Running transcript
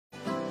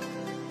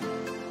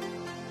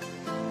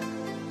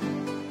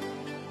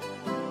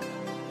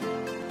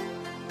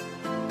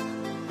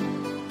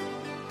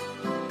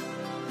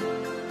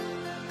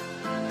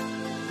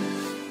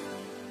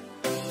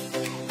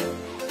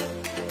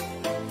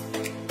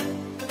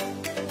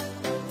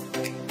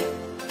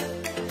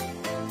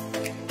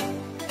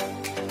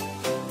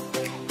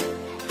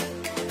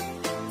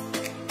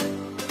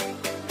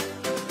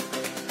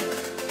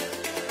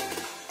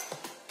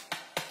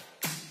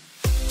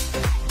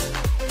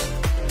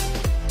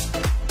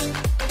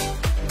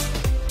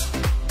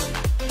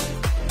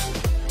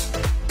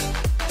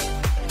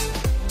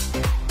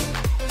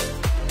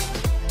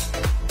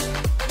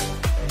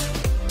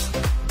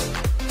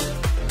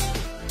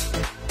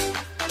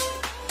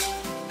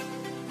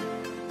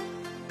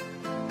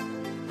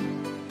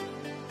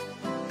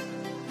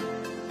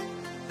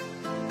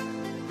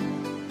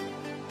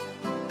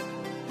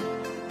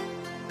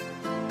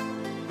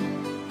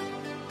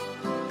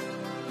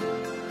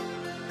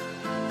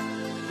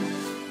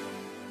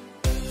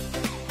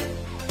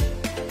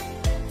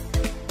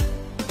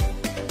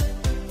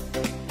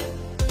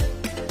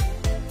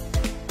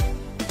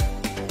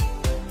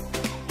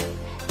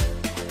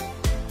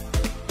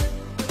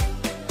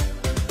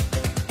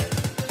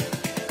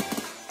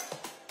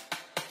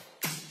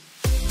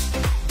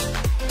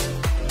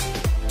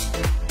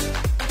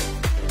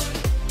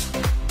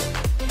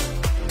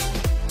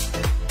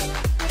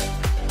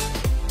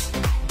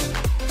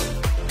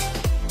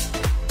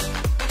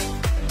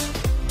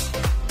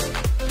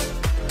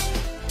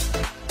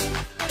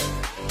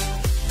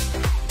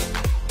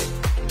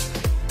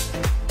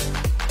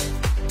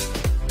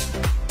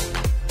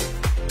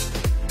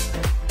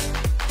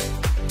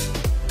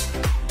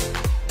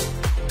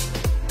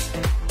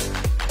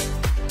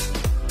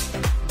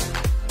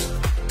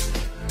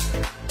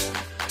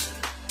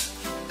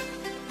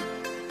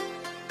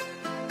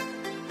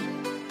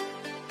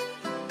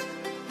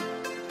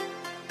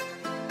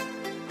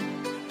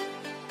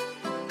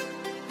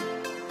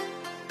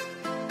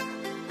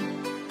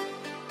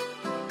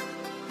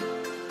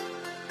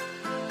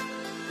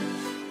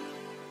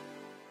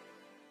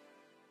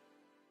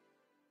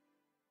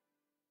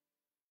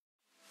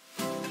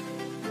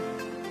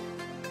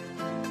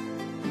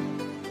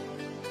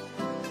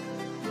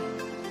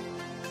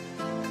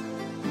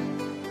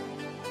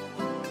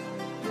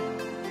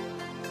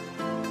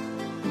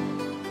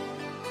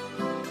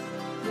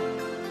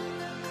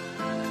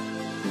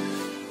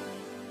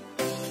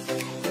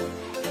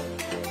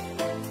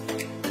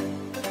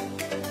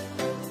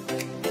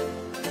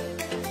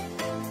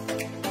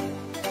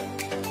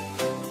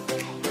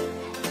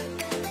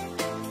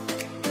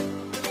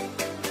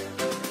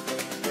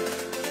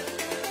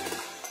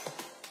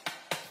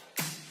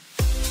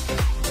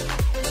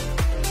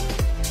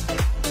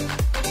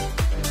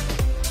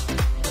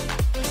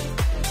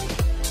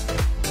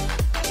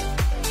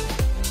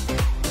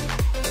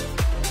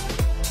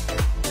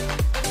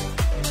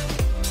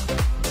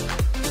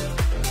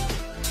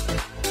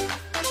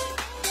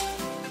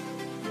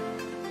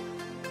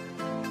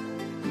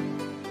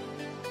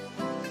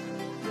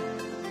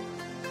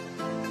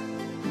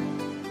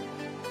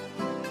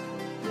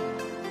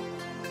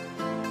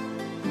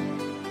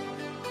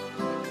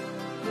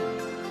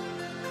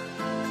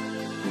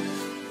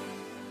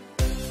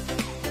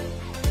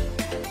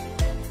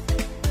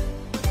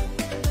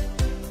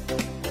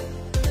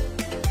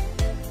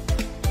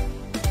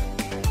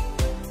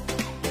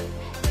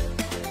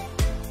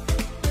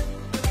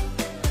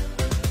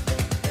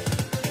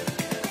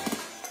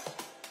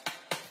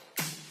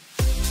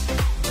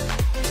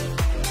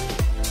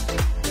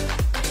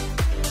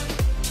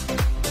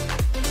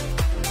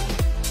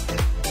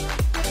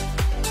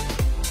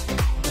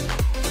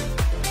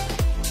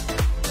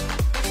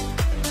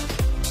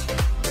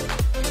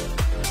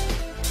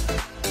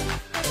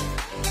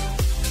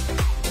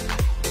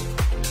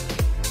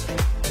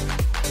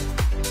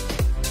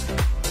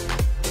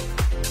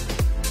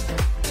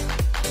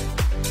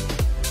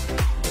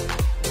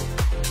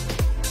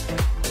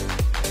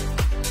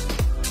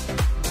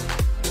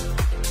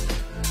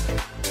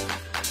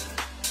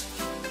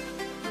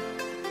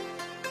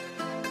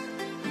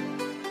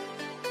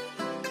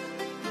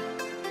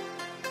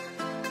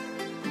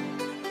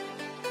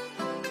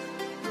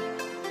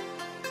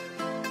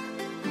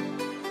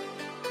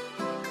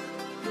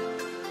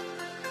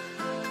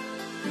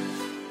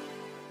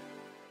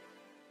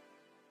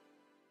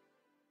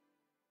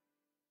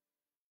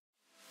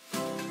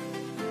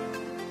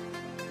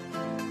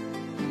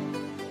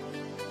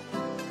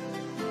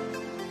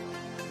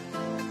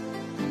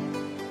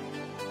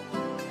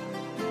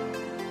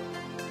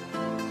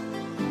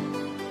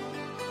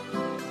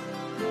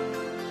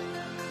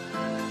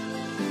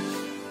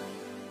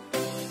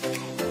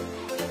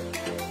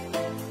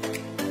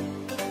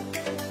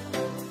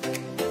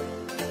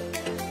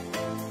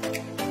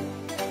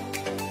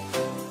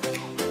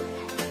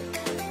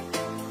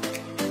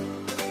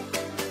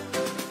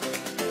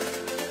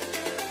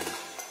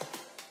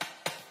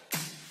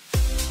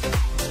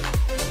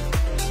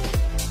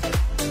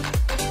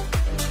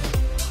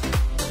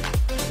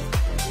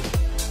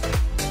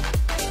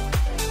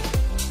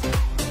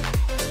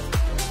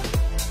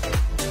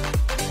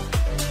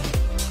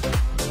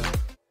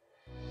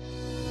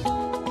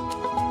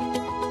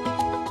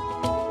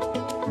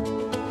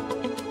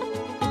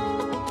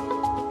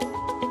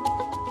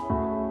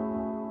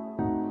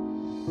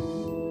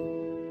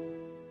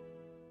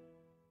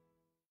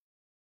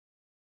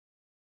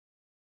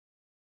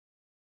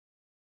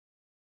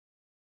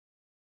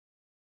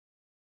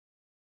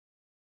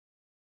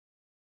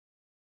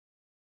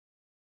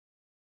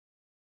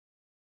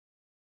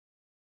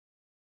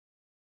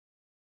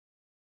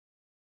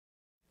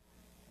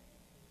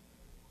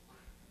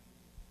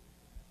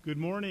Good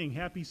morning.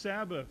 Happy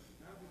Sabbath.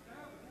 Happy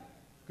Sabbath.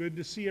 Good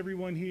to see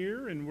everyone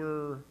here, and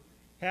we're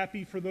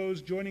happy for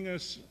those joining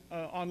us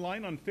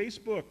online on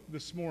Facebook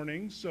this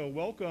morning, so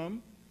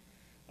welcome.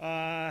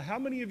 How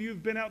many of you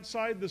have been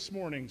outside this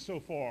morning so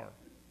far?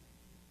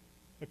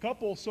 A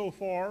couple so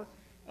far.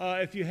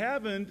 If you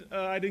haven't,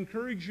 I'd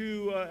encourage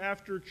you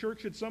after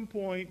church at some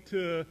point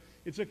to,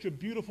 it's such a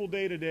beautiful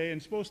day today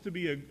and supposed to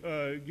be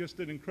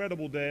just an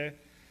incredible day.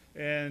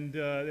 And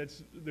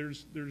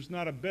there's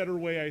not a better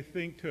way, I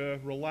think, to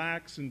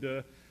relax and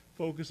to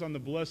focus on the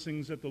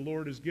blessings that the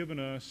Lord has given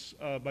us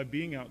by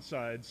being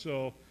outside.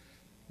 So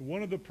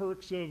one of the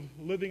perks of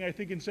living, I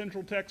think, in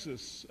Central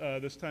Texas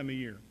this time of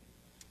year.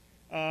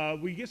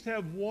 We just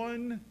have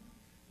one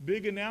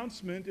big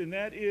announcement, and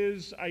that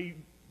is I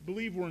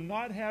believe we're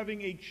not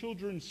having a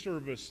children's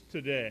service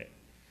today.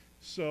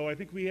 So I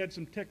think we had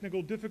some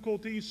technical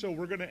difficulties, so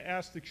we're going to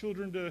ask the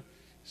children to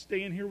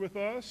stay in here with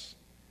us.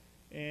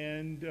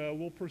 And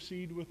we'll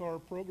proceed with our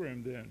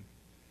program then.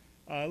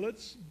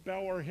 Let's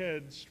bow our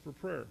heads for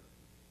prayer.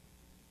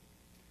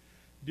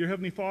 Dear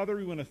Heavenly Father,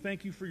 we want to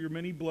thank you for your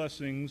many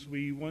blessings.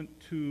 We want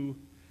to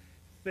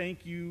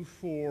thank you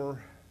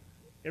for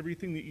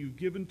everything that you've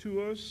given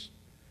to us.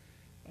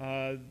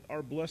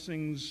 Our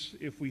blessings,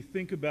 if we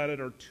think about it,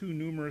 are too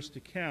numerous to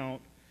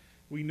count.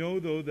 We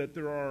know, though, that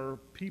there are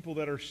people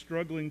that are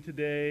struggling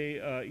today,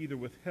 either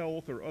with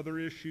health or other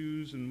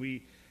issues, and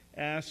we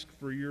ask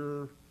for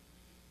your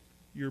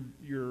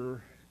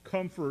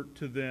comfort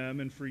to them,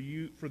 and for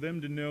them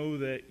to know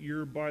that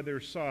you're by their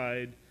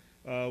side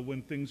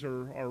when things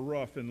are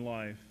rough in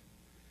life.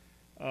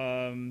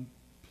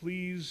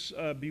 Please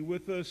be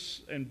with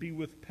us and be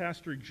with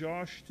Pastor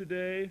Josh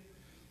today.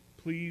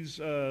 Please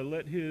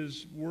let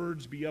his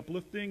words be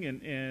uplifting,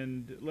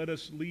 and let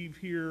us leave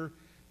here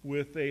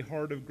with a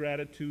heart of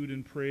gratitude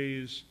and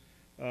praise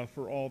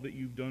for all that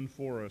you've done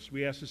for us.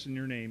 We ask this in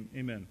your name.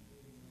 Amen.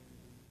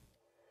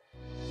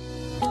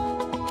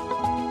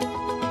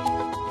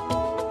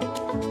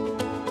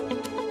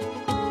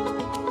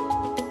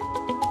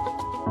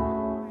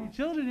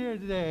 Children here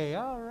today.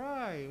 All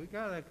right, we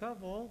got a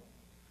couple.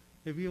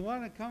 If you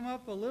want to come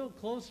up a little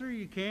closer,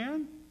 you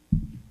can,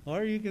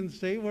 or you can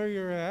stay where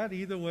you're at.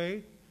 Either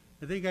way,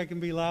 I think I can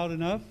be loud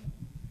enough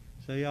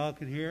so y'all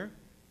can hear.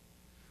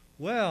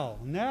 Well,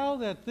 now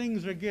that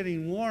things are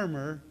getting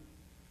warmer,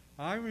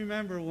 I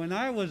remember when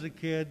I was a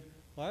kid,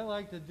 what I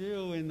liked to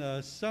do in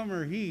the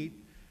summer heat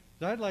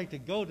is I'd like to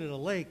go to the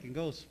lake and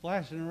go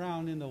splashing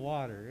around in the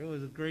water. It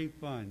was great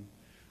fun.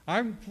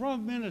 I'm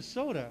from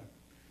Minnesota.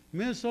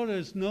 Minnesota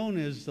is known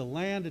as the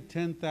land of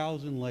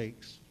 10,000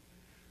 lakes.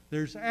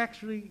 There's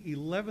actually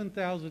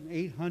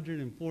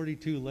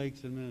 11,842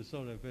 lakes in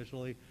Minnesota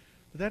officially,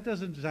 but that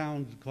doesn't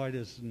sound quite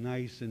as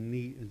nice and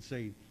neat and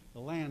say the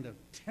land of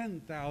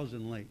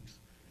 10,000 lakes.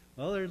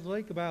 Well, there's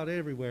lake about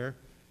everywhere,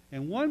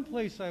 and one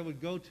place I would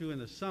go to in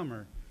the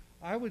summer,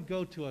 I would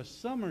go to a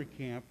summer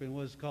camp, and it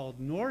was called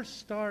North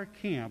Star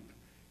Camp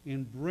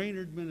in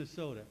Brainerd,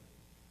 Minnesota.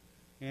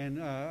 And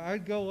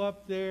I'd go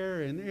up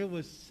there, and it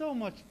was so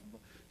much fun.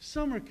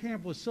 Summer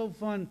camp was so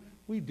fun.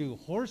 We'd do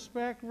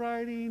horseback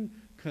riding,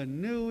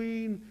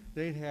 canoeing.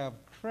 They'd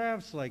have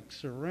crafts like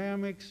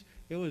ceramics.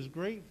 It was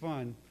great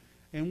fun.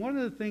 And one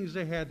of the things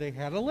they had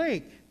a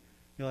lake,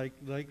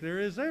 like there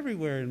is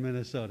everywhere in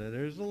Minnesota.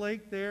 There's a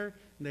lake there,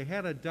 and they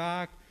had a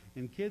dock,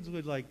 and kids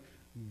would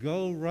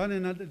go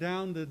running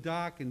down the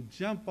dock and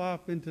jump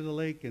off into the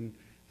lake and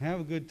have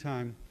a good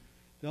time.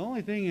 The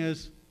only thing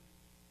is,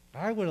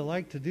 I would have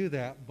liked to do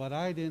that, but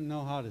I didn't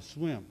know how to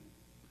swim.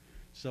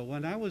 So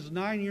when I was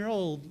 9 years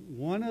old,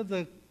 one of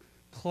the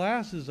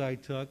classes I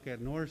took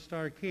at North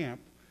Star Camp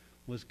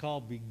was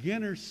called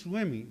beginner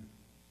swimming.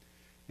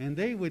 And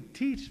they would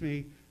teach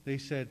me, they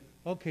said,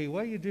 okay,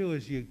 what you do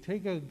is you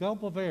take a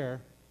gulp of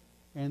air,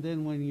 and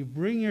then when you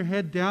bring your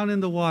head down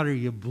in the water,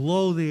 you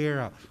blow the air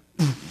out.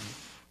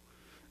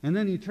 And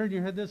then you turn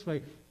your head this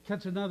way,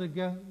 catch another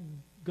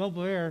gulp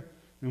of air,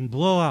 and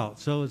blow out.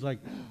 So it's like,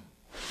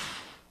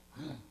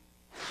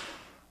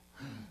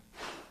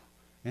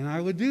 and I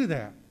would do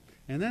that.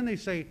 And then they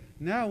say,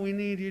 now we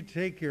need you to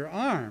take your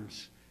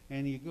arms,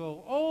 and you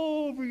go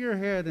over your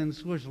head and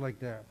swish like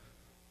that.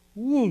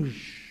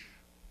 Whoosh,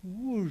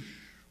 whoosh,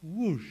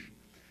 whoosh.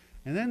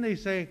 And then they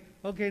say,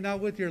 okay, now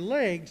with your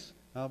legs,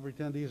 I'll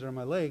pretend these are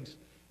my legs,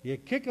 you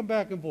kick them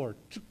back and forth.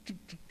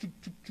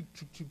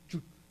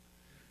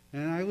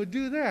 And I would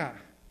do that.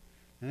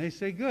 And they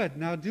say, good,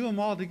 now do them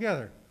all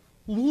together.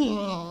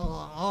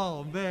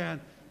 Oh, man,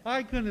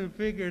 I couldn't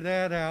figure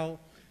that out.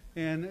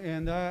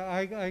 And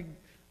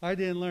I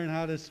didn't learn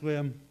how to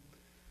swim.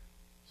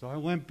 So I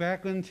went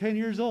back when 10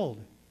 years old.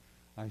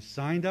 I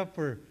signed up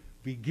for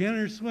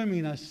beginner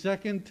swimming a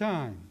second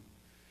time.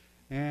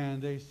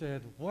 And they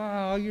said,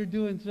 wow, you're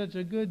doing such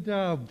a good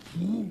job.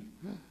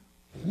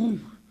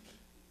 Whoosh,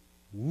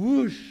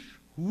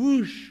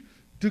 whoosh,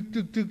 tuk,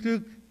 tuk, tuk,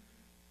 tuk.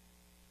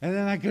 And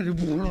then I couldn't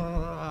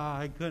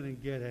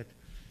get it.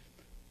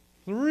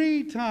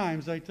 3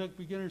 times I took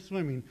beginner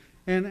swimming.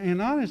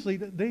 And honestly,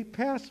 they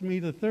passed me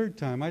the 3rd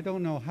time. I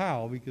don't know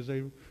how, because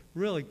I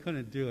really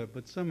couldn't do it.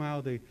 But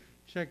somehow they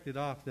checked it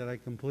off that I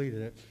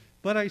completed it.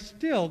 But I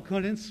still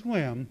couldn't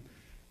swim.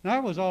 And I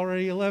was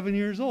already 11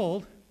 years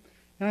old.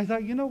 And I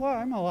thought, you know what?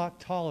 I'm a lot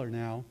taller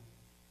now.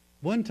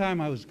 One time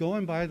I was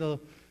going by the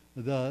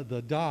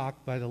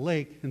dock, by the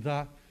lake, and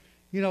thought,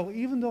 you know,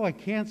 even though I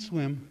can't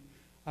swim,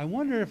 I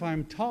wonder if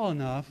I'm tall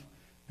enough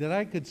that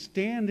I could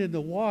stand in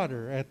the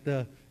water at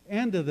the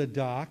end of the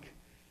dock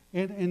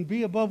and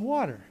be above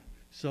water.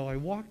 So I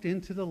walked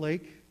into the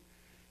lake,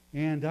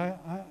 and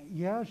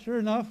yeah, sure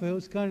enough, it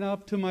was kind of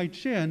up to my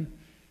chin,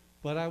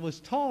 but I was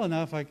tall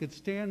enough I could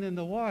stand in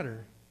the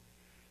water.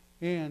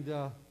 And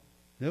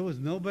there was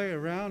nobody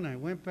around. I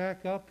went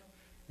back up,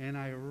 and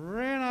I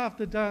ran off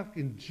the dock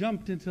and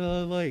jumped into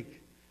the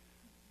lake.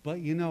 But,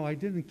 you know, I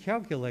didn't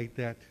calculate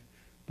that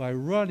by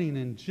running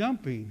and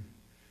jumping.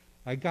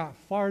 I got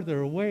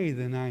farther away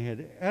than I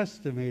had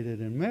estimated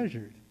and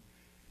measured.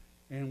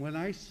 And when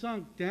I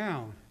sunk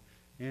down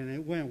and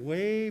it went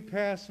way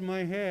past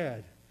my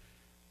head,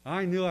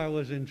 I knew I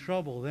was in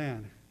trouble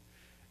then.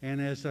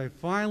 And as I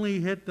finally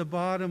hit the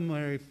bottom,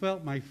 where I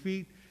felt my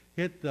feet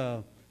hit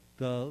the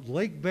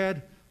lake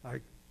bed,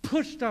 I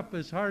pushed up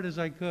as hard as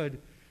I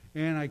could,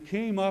 and I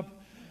came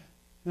up,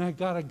 and I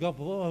got a gulp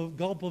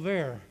of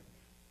air.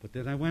 But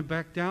then I went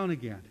back down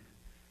again.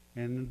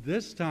 And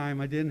this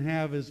time I didn't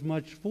have as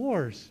much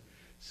force,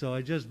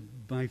 so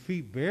my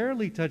feet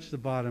barely touched the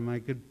bottom. I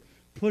could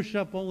push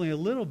up only a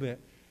little bit.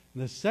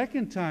 And the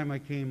second time I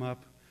came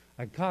up,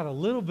 I caught a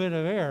little bit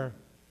of air,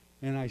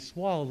 and I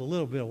swallowed a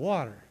little bit of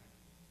water.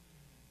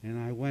 And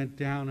I went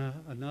down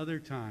another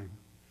time.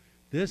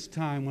 This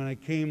time when I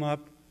came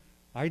up,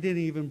 I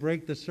didn't even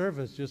break the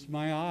surface, just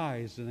my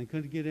eyes, and I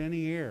couldn't get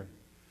any air.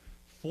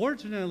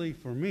 Fortunately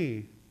for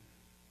me,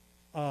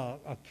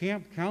 a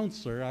camp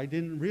counselor, I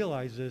didn't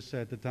realize this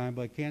at the time,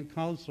 but a camp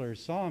counselor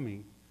saw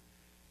me.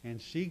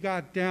 And she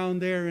got down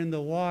there in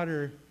the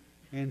water,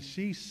 and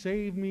she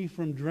saved me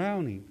from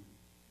drowning.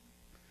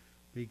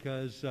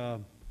 Because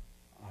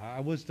I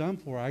was done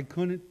for. I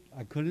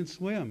couldn't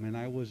swim, and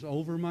I was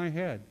over my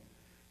head.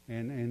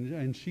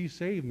 And she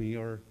saved me,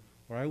 or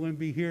I wouldn't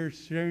be here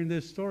sharing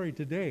this story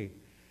today.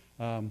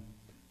 I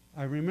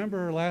remember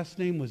her last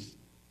name was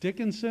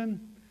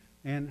Dickinson,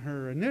 and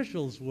her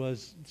initials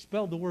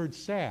spelled the word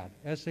SAD,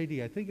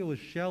 S-A-D. I think it was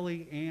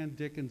Shelley Ann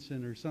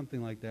Dickinson or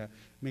something like that.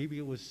 Maybe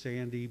it was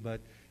Sandy,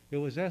 but it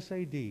was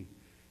S-A-D.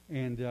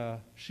 And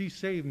she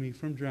saved me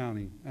from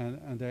drowning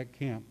at that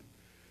camp.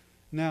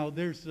 Now,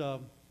 there's a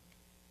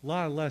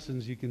lot of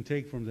lessons you can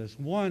take from this.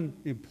 One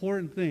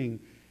important thing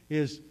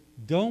is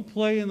don't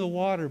play in the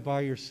water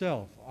by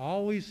yourself.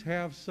 Always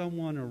have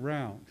someone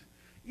around.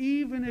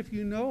 Even if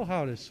you know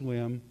how to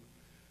swim,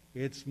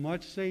 it's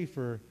much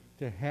safer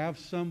to have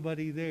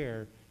somebody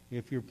there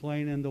if you're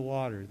playing in the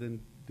water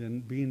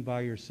than being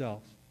by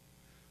yourself.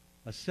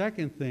 A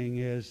second thing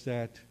is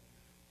that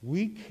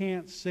we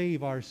can't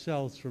save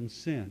ourselves from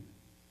sin.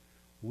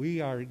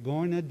 We are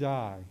going to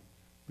die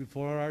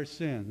before our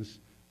sins,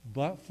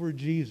 but for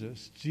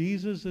Jesus.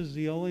 Jesus is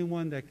the only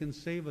one that can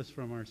save us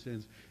from our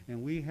sins,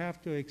 and we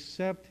have to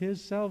accept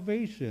his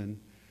salvation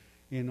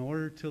in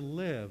order to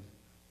live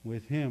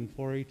with him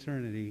for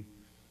eternity.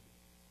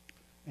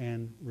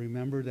 And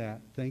remember that.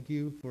 Thank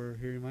you for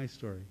hearing my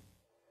story.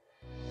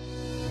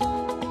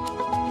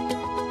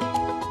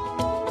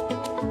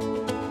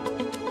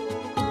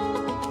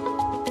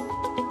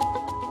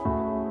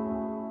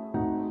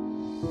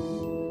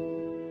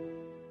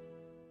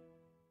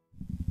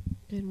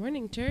 Good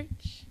morning,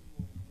 church.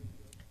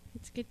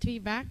 It's good to be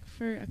back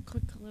for a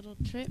quick little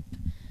trip.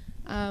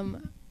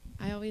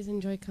 I always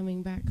enjoy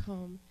coming back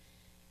home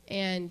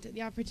and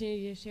the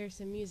opportunity to share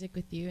some music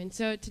with you. And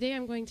so today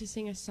I'm going to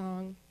sing a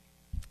song.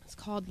 It's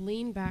called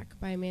Lean Back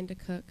by Amanda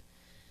Cook.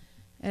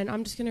 And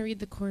I'm just going to read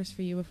the chorus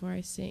for you before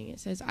I sing. It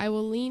says, I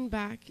will lean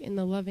back in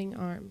the loving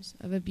arms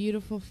of a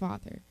beautiful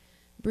Father.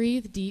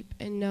 Breathe deep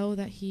and know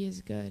that he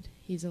is good.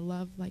 He's a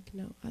love like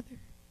no other.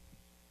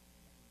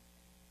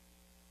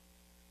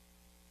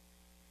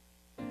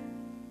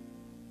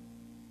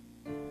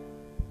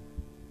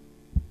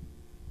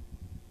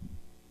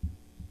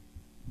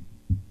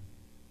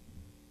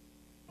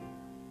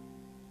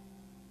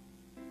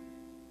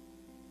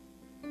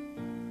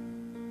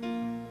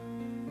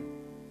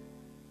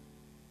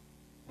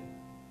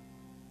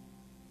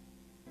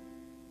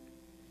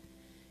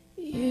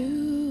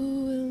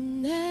 You will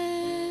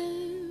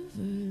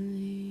never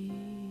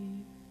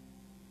leave.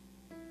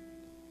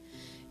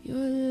 Your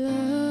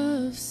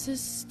love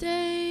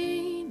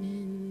sustaining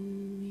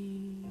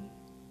me.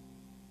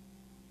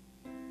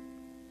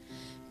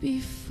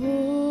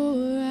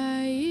 Before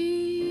I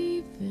even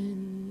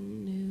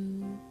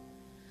knew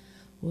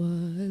what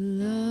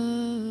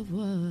love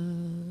was.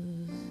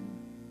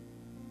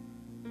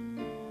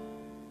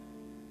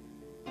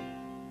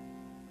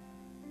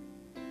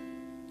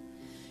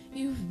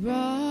 You've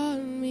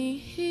brought me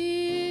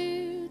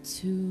here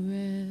to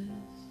rest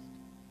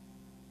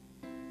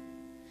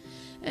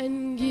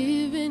and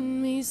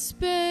given me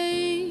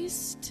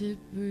space to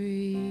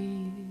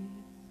breathe.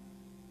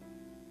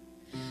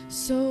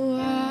 So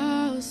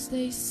I'll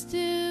stay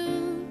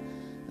still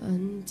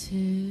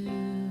until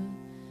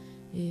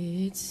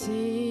it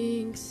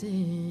sinks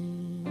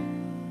in.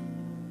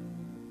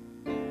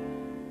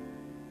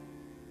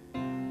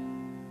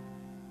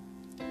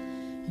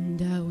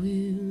 And I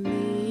will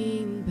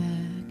lean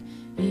back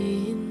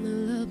in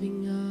the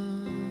loving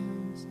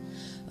arms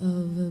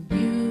of a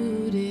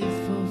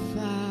beautiful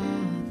Father.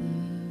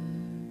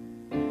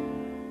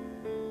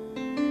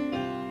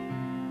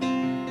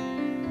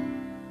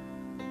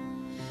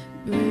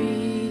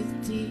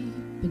 Breathe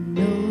deep and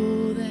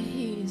know that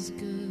He's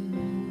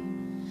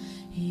good.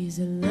 He's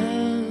a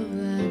love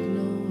like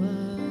no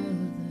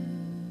other.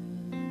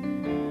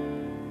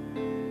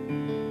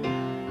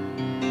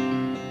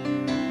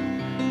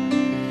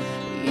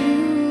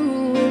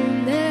 You will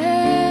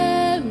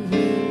never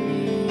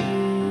leave.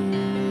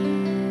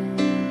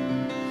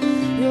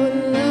 Your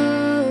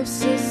love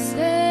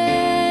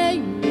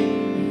sustains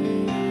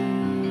me.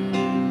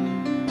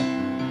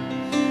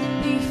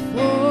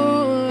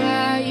 Before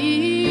I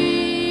even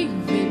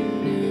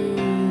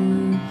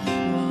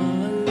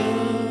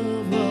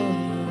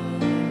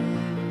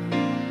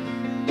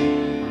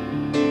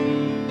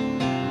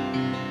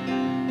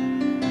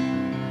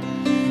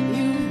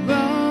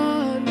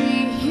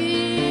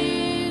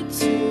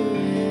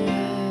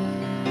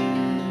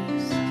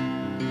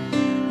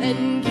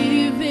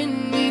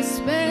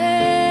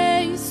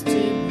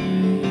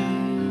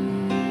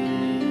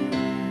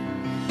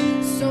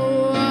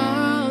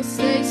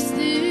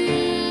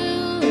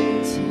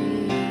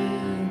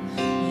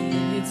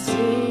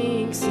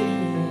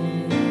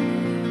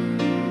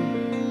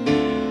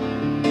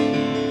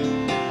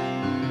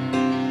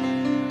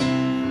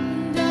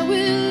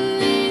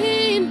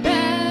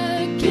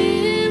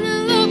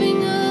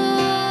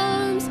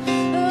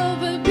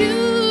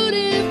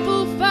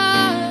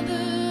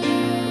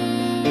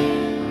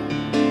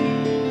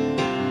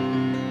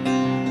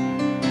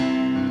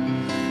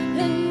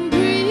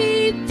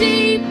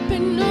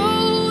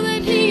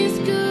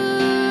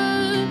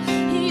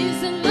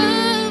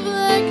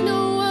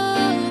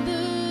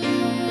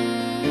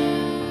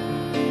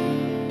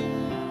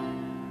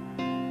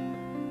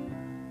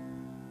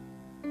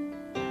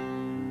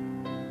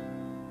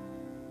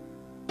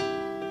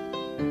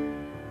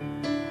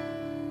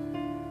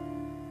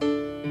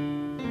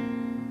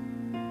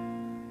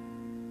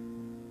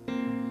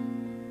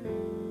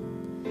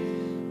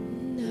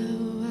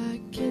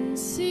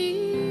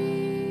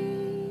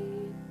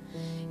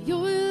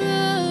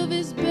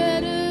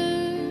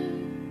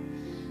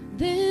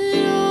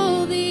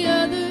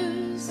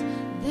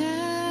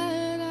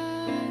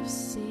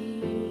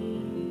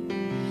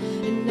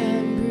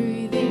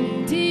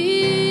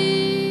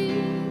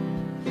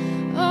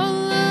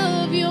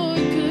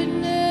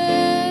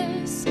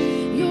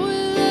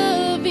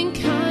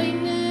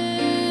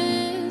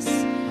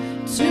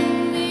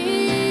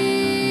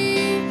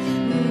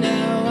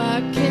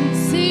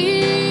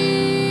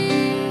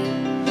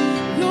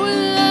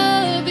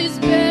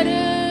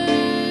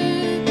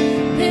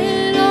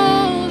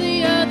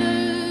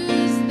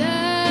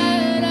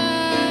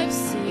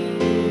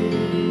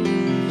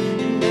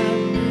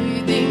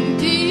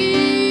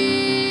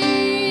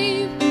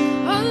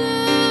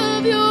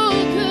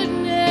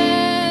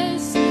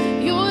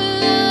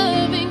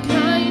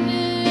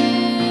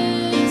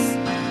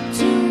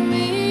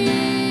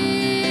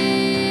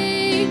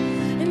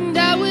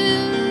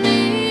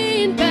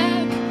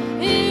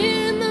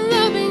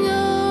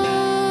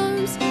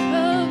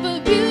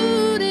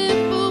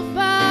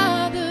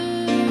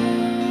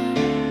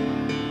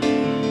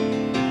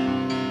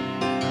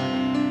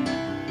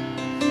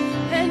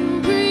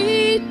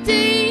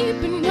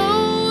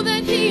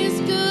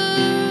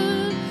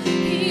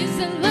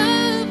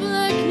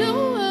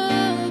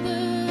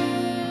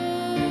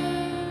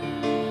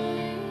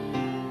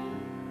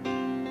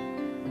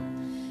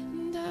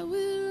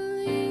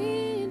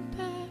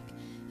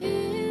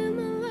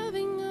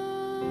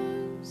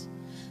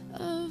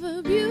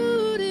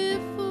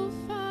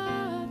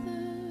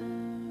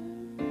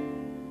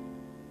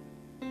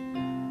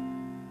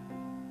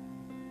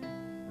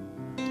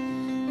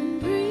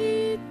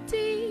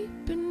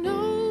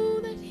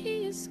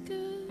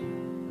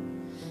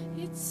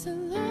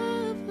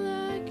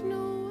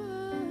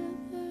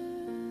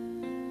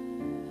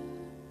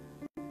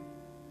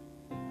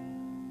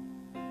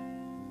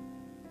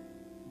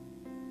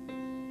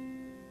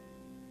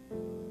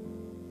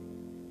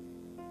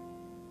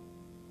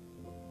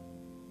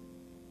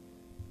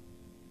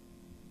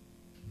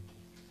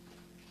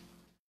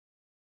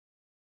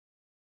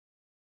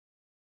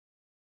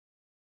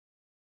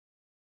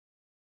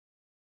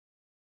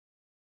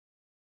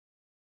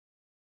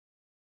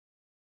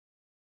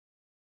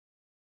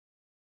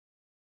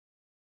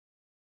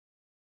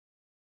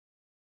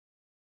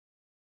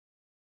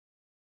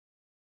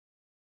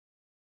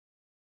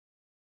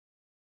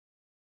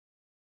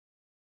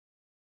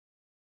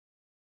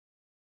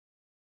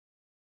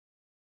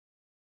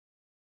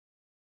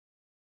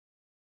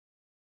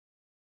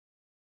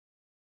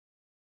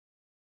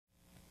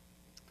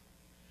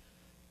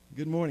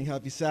Good morning.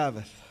 Happy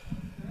Sabbath.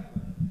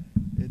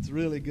 It's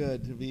really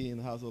good to be in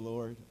the house of the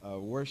Lord,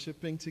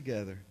 worshiping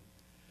together.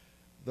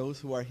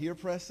 Those who are here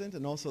present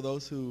and also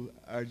those who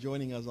are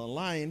joining us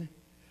online,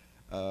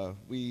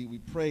 we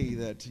pray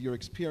that your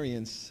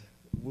experience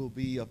will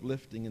be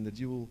uplifting and that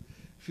you will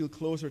feel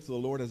closer to the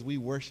Lord as we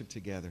worship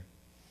together.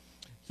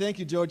 Thank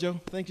you,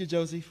 Jojo. Thank you,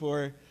 Josie,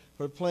 for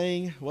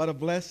playing. What a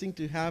blessing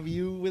to have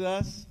you with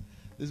us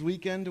this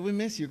weekend. We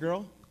miss you,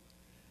 girl.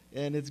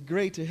 And it's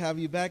great to have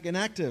you back and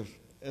active,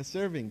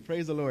 serving.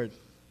 Praise the Lord.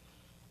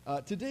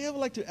 Today I would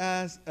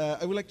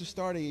like to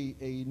start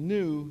a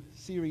new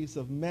series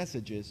of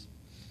messages.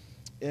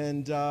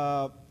 And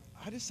I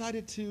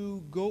decided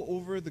to go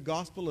over the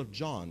Gospel of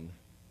John.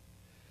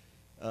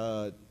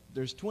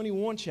 There's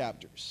 21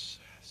 chapters.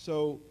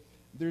 So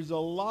there's a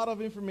lot of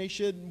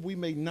information. We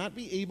may not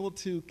be able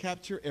to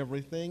capture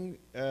everything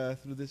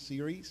through this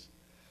series,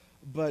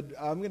 but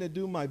I'm going to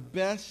do my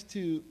best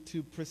to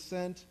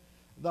present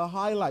the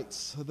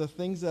highlights, the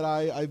things that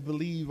I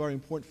believe are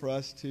important for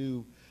us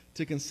to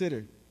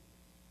consider.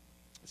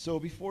 So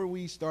before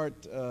we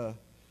start the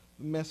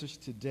message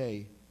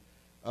today,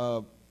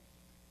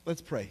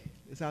 let's pray.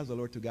 Let's ask the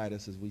Lord to guide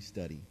us as we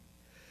study.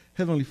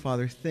 Heavenly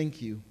Father,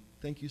 thank you.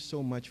 Thank you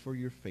so much for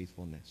your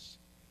faithfulness,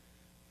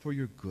 for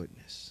your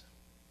goodness.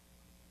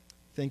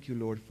 Thank you,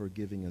 Lord, for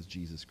giving us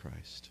Jesus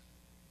Christ.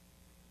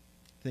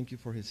 Thank you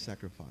for his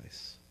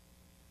sacrifice.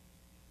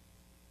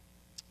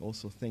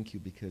 Also, thank you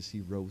because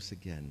he rose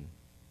again.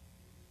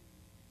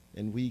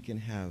 And we can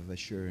have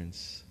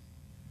assurance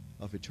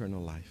of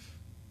eternal life.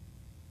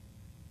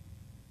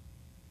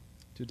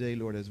 Today,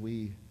 Lord, as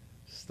we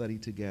study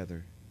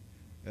together,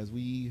 as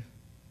we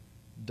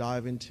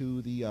dive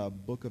into the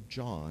book of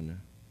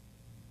John,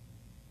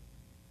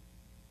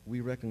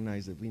 we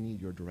recognize that we need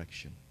your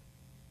direction.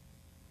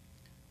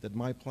 That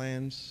my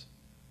plans,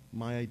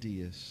 my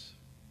ideas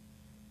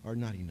are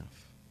not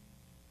enough.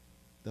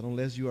 That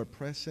unless you are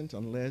present,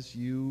 unless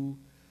you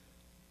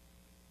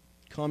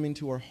come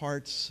into our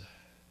hearts,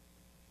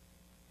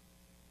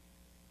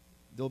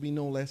 there'll be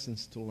no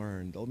lessons to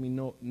learn. There'll be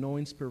no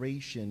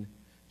inspiration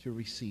to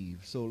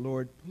receive. So,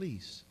 Lord,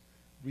 please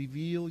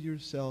reveal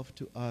yourself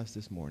to us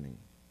this morning.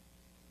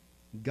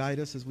 Guide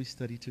us as we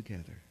study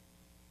together.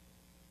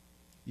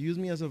 Use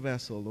me as a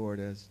vessel, Lord,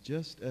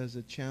 just as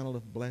a channel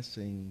of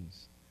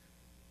blessings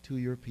to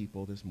your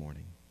people this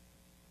morning.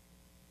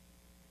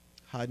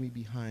 Hide me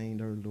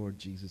behind our Lord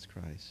Jesus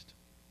Christ,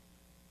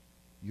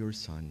 your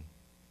Son.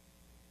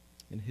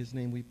 In his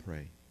name we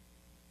pray.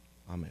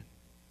 Amen.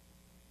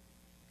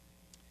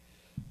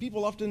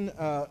 People often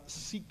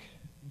seek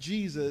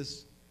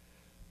Jesus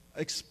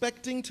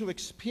expecting to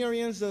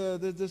experience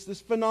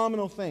this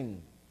phenomenal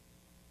thing.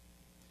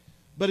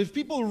 But if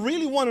people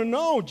really want to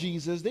know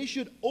Jesus, they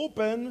should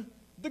open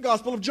the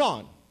Gospel of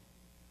John.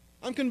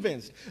 I'm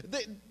convinced.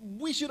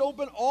 We should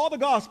open all the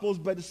Gospels,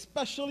 but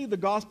especially the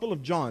Gospel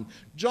of John.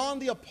 John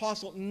the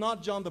Apostle,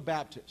 not John the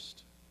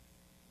Baptist.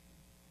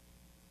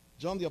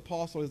 John the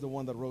Apostle is the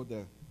one that wrote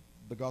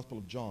the Gospel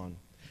of John.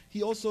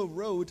 He also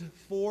wrote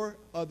 4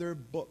 other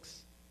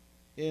books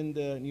in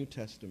the New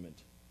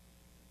Testament.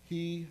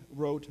 He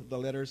wrote the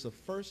letters of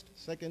 1st,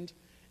 2nd,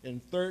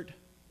 and 3rd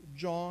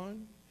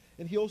John.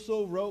 And he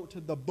also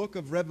wrote the book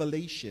of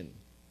Revelation.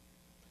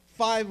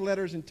 5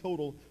 letters in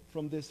total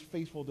from this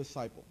faithful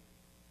disciple.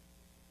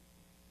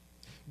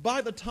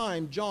 By the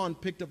time John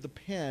picked up the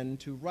pen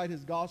to write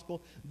his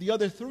gospel, the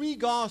other 3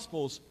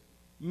 gospels,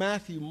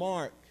 Matthew,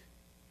 Mark,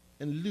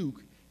 and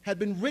Luke, had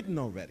been written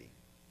already.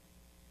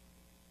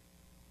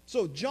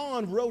 So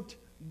John wrote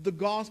the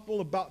gospel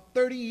about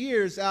 30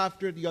 years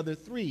after the other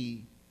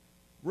 3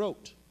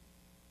 wrote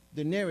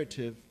the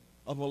narrative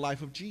of a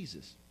life of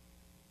Jesus.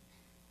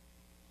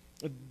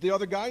 The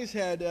other guys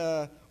had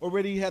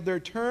already had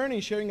their turn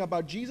in sharing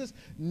about Jesus.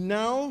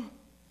 Now,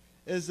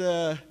 as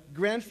a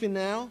grand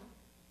finale,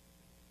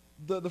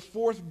 the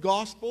 4th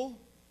gospel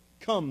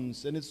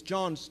comes, and it's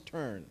John's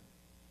turn.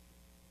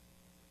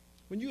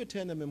 When you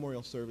attend a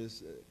memorial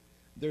service,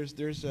 there's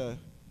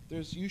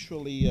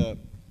usually a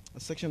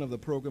section of the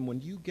program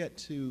when you get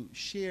to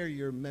share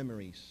your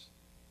memories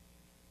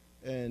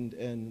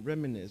and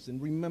reminisce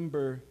and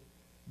remember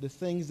the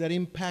things that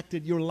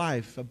impacted your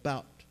life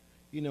about,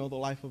 the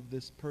life of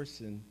this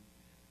person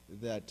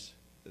that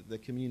the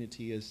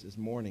community is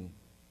mourning.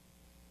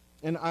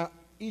 And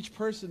each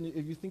person,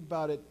 if you think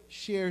about it,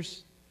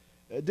 shares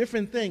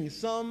different things.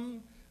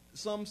 Some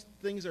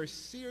things are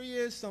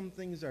serious, some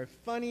things are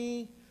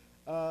funny,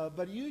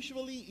 but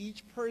usually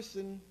each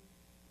person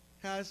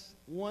has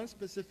one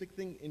specific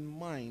thing in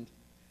mind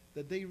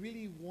that they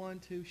really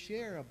want to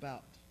share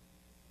about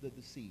the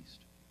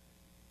deceased.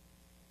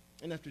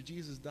 And after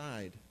Jesus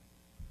died,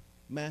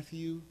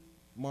 Matthew,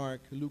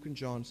 Mark, Luke, and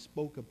John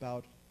spoke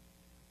about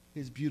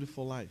his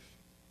beautiful life.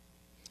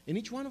 And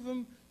each one of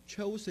them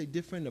chose a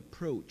different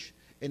approach,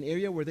 an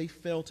area where they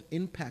felt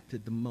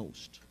impacted the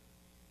most.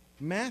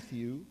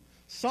 Matthew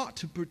sought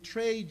to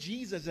portray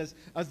Jesus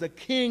as the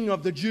king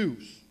of the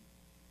Jews.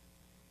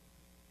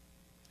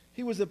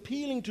 He was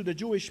appealing to the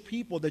Jewish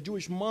people, the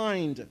Jewish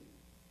mind.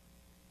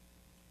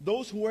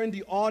 those who were in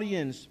the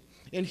audience,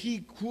 and he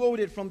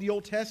quoted from the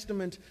Old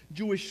Testament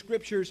Jewish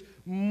scriptures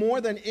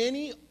more than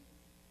any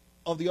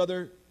of the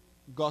other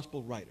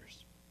gospel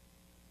writers.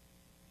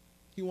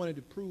 He wanted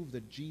to prove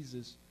that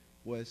Jesus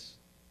was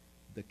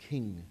the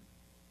King,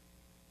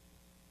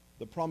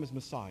 the promised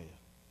Messiah.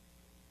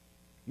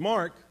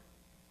 Mark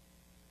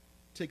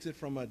takes it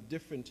from a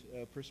different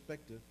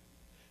perspective.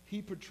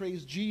 He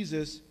portrays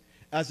Jesus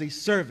as a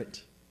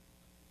servant.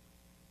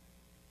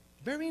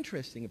 Very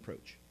interesting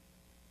approach.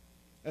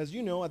 As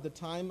you know, at the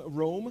time,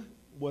 Rome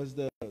was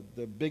the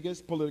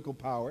biggest political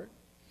power.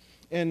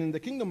 And in the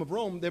kingdom of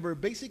Rome, there were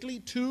basically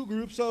two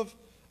groups of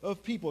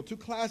people, two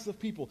classes of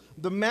people,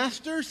 the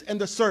masters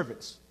and the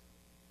servants.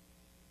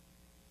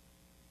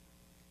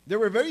 There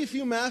were very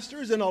few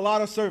masters and a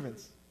lot of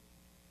servants.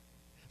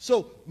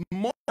 So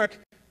Mark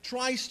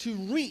tries to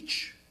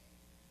reach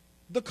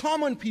the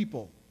common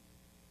people,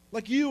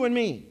 like you and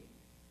me,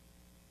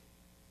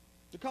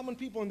 the common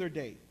people in their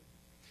day.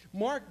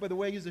 Mark, by the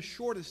way, is the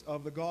shortest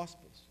of the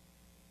Gospels.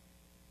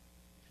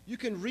 You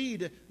can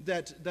read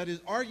that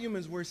his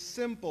arguments were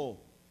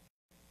simple.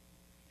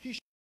 He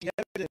showed the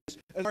evidence,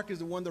 as Mark is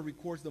the one that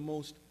records the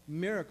most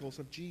miracles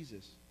of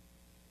Jesus.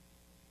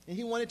 And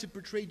he wanted to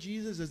portray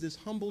Jesus as this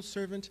humble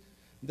servant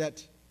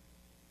that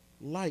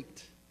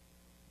liked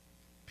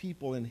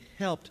people and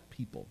helped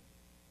people.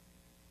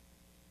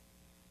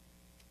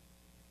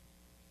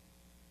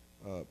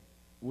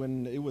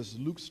 When it was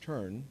Luke's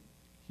turn,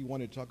 he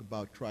wanted to talk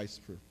about Christ's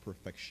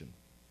perfection.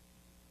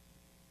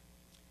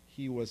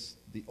 He was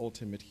the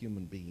ultimate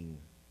human being,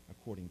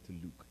 according to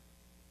Luke.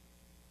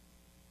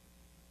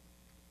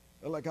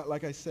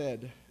 Like I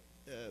said,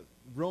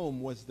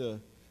 Rome was the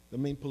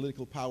main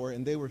political power,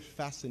 and they were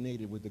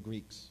fascinated with the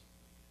Greeks.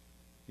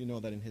 You know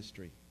that in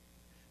history.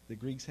 The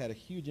Greeks had a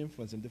huge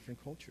influence in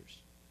different cultures.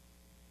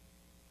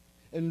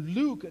 And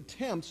Luke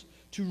attempts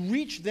to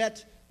reach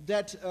that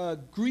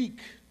Greek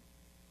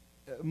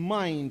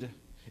mind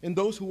in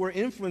those who were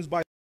influenced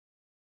by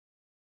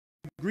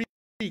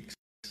Greeks.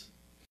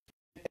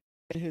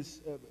 In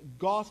his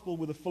gospel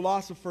with the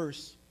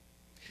philosophers,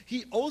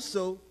 he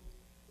also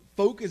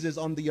focuses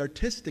on the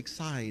artistic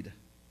side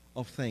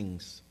of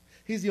things.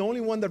 He's the only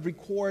one that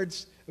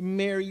records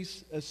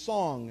Mary's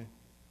song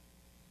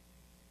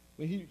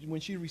when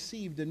she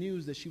received the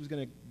news that she was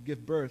going to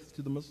give birth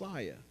to the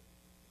Messiah.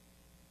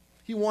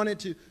 He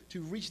wanted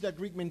to reach that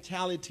Greek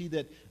mentality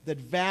that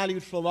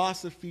valued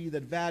philosophy,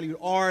 that valued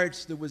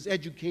arts, that was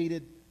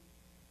educated.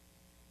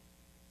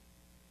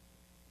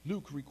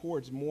 Luke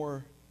records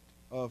more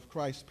of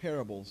Christ's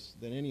parables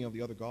than any of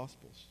the other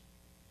Gospels.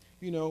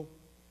 You know,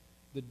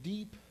 the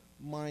deep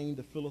mind,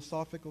 the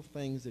philosophical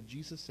things that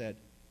Jesus said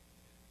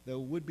that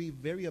would be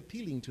very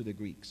appealing to the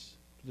Greeks,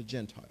 to the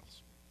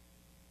Gentiles.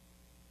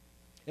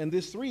 And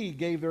these three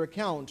gave their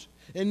account.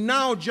 And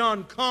now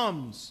John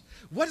comes.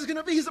 What is going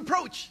to be his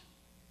approach?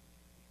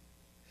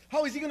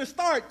 How is he going to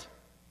start?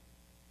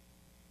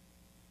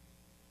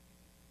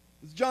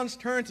 It's John's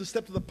turn to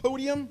step to the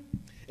podium,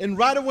 and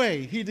right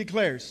away he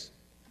declares,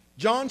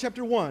 John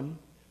chapter 1,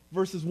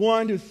 verses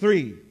 1 to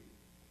 3.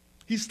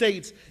 He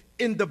states,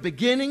 "In the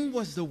beginning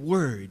was the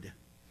Word,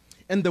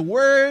 and the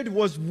Word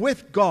was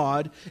with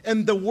God,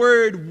 and the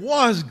Word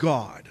was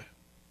God.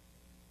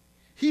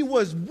 He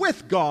was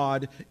with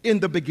God in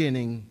the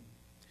beginning.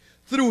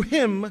 Through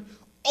him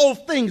all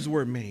things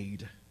were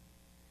made.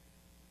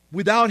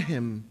 Without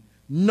him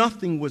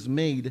nothing was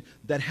made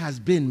that has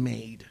been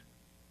made.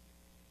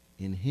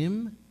 In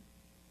him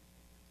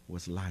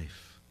was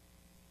life.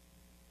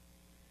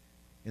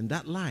 And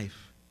that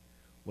life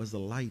was the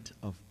light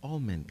of all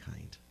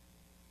mankind.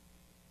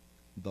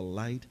 The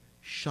light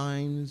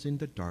shines in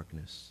the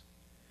darkness,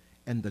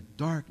 and the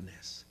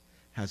darkness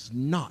has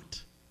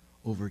not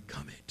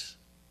overcome it."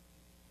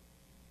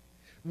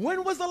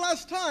 When was the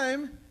last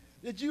time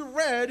that you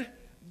read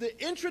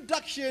the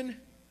introduction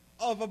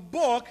of a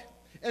book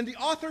and the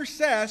author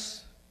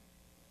says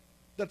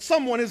that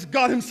someone is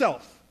God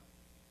himself?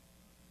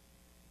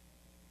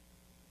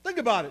 Think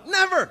about it.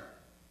 Never.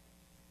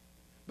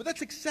 But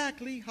that's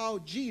exactly how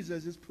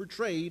Jesus is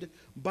portrayed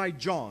by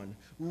John.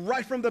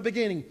 Right from the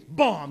beginning,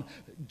 boom,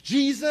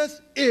 Jesus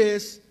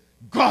is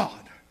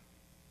God.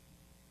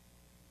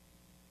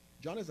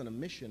 John is on a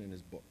mission in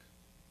his book.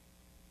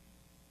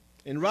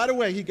 And right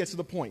away he gets to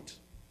the point.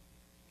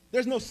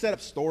 There's no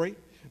setup story.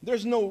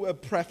 There's no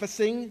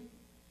prefacing.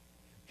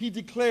 He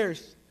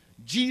declares,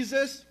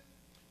 Jesus,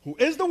 who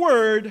is the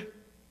Word,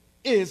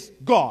 is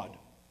God.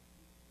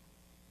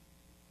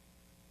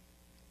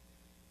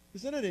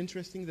 Isn't it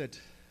interesting that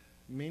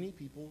many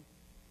people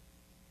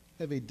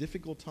have a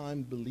difficult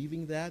time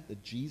believing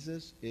that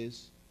Jesus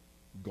is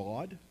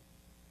God?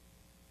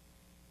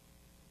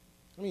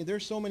 I mean,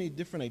 there's so many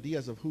different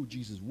ideas of who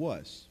Jesus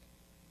was.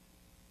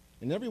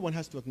 And everyone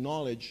has to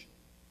acknowledge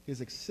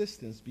his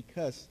existence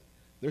because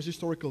there's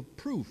historical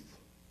proof.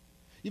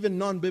 Even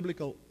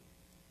non-biblical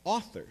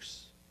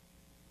authors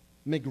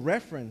make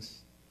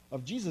reference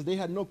of Jesus. They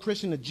had no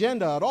Christian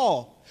agenda at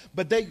all.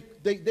 But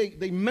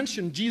they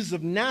mention Jesus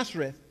of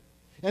Nazareth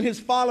and his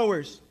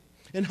followers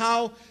and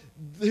how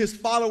his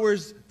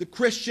followers, the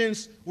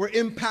Christians, were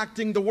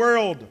impacting the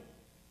world.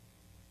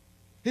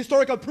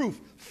 Historical proof,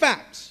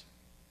 facts.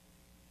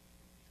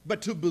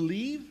 But to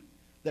believe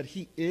that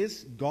he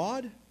is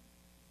God?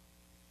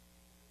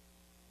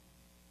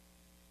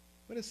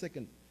 Wait a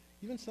second.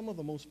 Even some of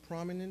the most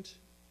prominent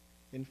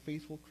and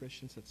faithful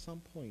Christians at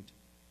some point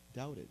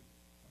doubted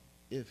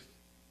if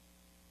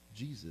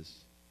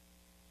Jesus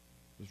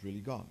was really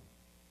God.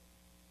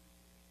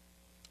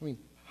 I mean,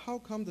 how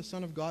come the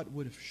Son of God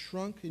would have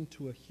shrunk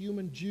into a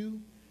human Jew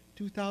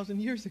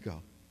 2,000 years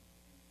ago?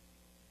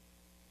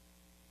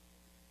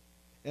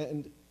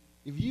 And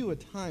if you at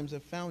times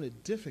have found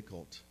it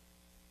difficult,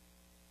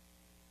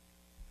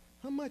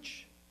 how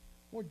much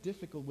more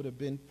difficult would it have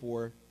been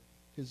for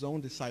his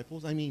own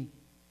disciples? I mean,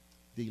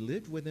 they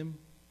lived with him.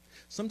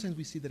 Sometimes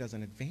we see that as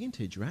an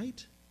advantage,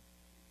 right?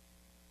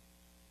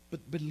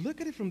 But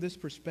look at it from this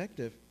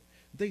perspective.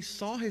 They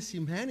saw his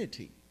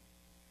humanity.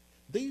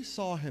 They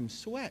saw him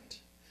sweat.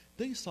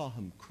 They saw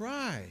him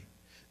cry.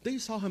 They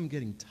saw him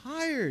getting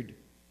tired.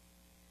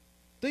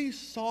 They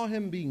saw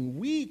him being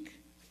weak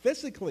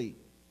physically.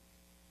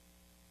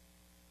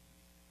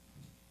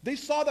 They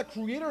saw the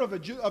creator of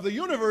the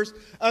universe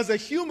as a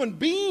human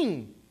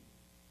being.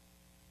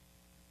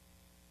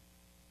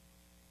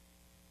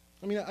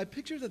 I mean, I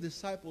picture the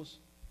disciples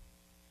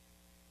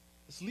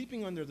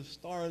sleeping under the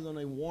stars on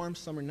a warm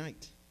summer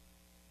night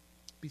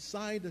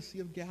beside the Sea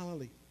of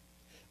Galilee,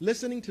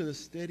 listening to the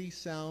steady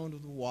sound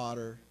of the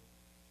water,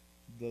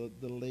 the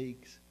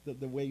lakes,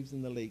 the waves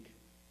in the lake.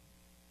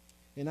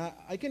 And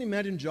I can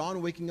imagine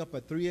John waking up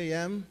at 3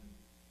 a.m.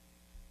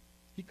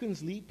 He couldn't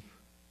sleep.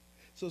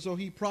 So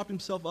he propped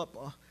himself up,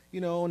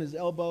 on his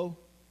elbow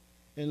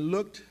and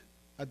looked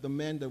at the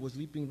man that was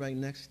sleeping right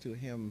next to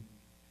him.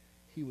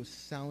 He was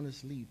sound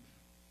asleep.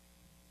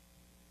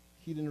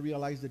 He didn't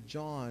realize that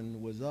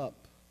John was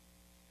up.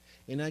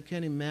 And I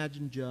can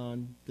imagine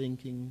John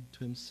thinking to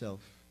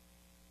himself,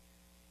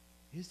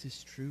 is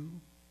this true?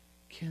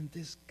 Can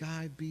this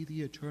guy be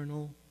the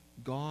eternal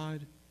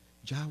God,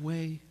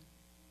 Yahweh,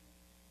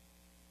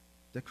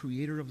 the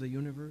creator of the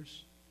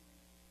universe?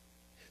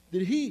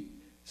 Did he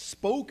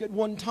spoke at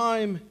one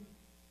time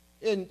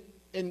and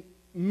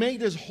made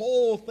this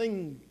whole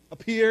thing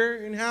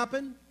appear and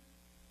happen?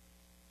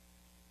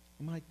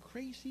 Am I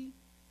crazy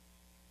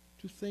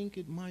to think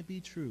it might be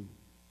true?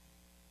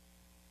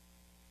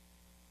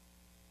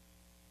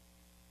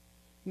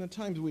 And at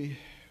times we're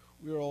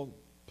all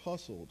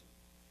puzzled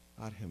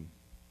at him.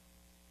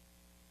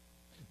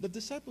 The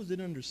disciples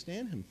didn't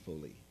understand him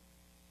fully.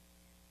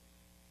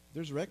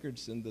 There's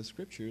records in the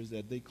scriptures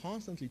that they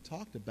constantly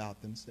talked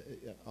about them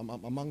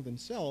among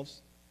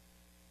themselves,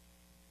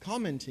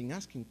 commenting,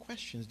 asking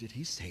questions. Did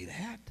he say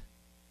that?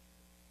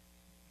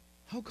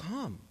 How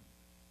come?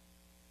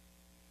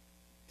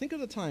 Think of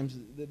the times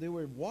that they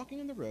were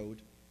walking on the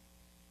road,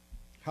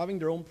 having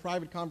their own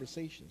private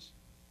conversations,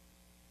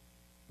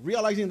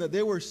 realizing that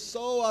they were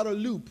so out of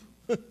loop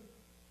with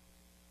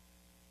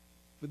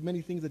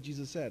many things that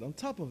Jesus said. On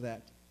top of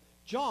that,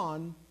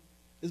 John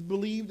is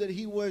believed that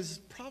he was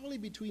probably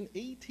between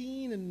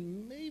 18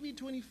 and maybe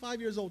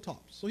 25 years old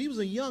tops. So he was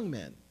a young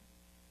man.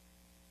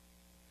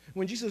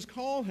 When Jesus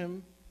called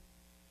him,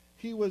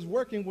 he was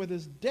working with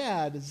his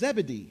dad,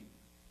 Zebedee.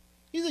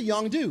 He's a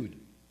young dude.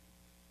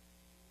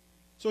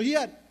 So he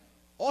had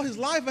all his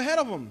life ahead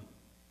of him.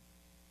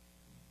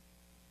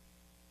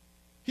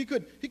 He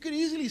could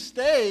easily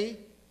stay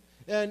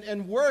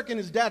and work in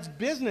his dad's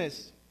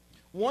business,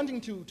 wanting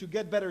to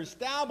get better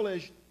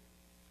established,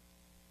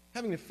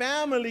 having a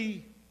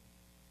family,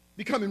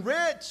 becoming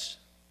rich.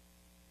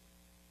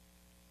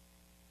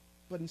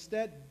 But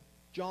instead,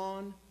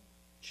 John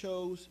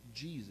chose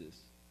Jesus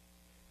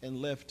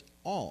and left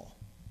all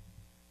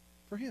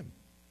for him.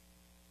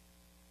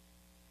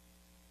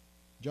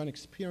 John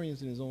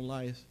experienced in his own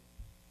life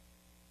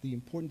the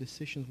important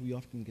decisions we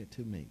often get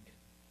to make.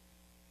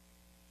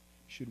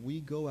 Should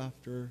we go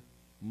after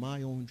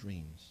my own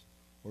dreams,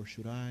 or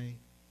should I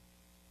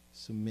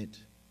submit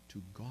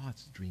to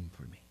God's dream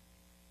for me?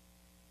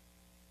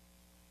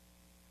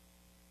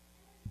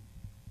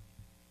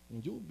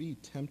 And you'll be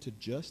tempted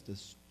just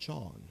as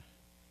John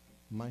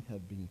might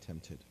have been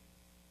tempted.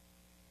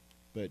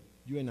 But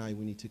you and I,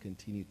 we need to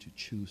continue to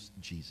choose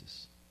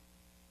Jesus,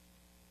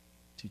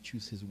 to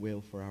choose his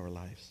will for our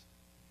lives.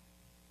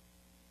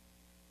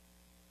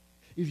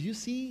 If you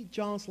see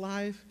John's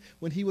life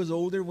when he was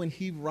older, when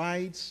he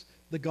writes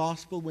the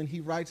gospel, when he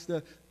writes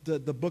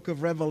the book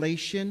of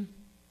Revelation,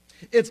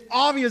 it's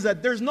obvious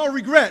that there's no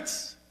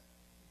regrets.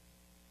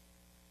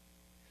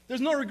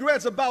 There's no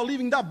regrets about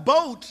leaving that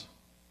boat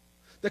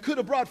that could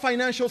have brought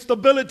financial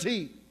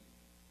stability.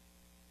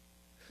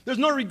 There's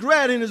no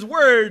regret in his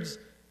words,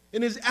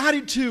 in his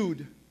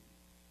attitude.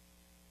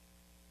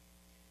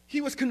 He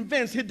was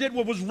convinced he did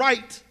what was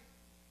right.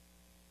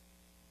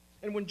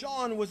 And when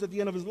John was at the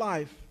end of his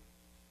life,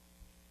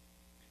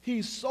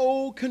 he's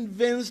so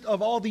convinced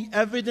of all the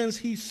evidence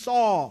he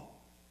saw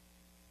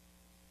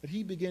that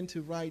he began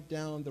to write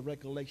down the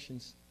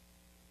recollections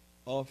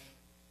of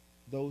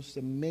those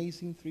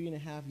amazing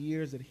 3.5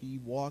 years that he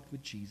walked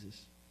with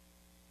Jesus.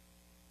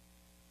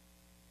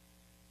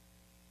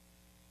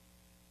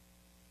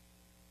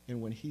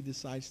 And when he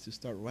decides to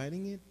start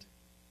writing it,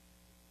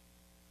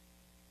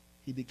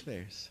 he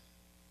declares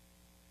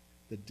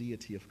the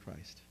deity of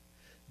Christ.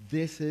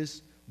 This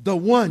is the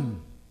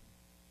one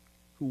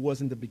who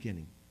was in the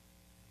beginning.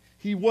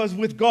 He was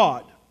with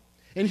God,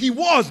 and he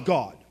was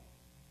God.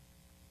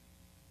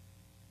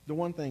 The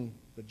one thing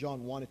that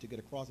John wanted to get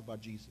across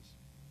about Jesus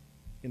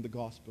in the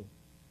gospel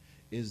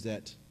is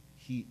that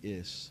he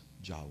is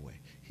Yahweh.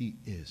 He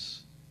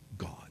is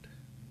God.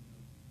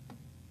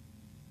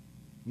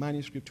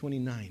 Manuscript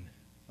 29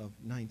 of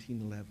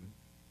 1911.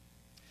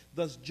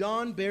 Thus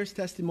John bears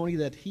testimony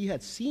that he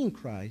had seen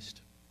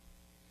Christ,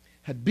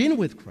 had been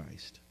with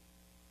Christ.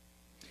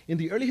 In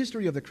the early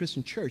history of the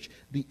Christian church,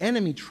 the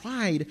enemy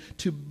tried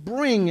to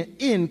bring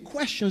in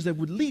questions that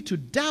would lead to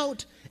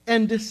doubt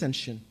and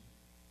dissension.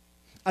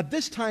 At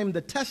this time, the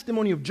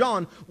testimony of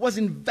John was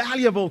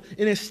invaluable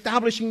in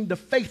establishing the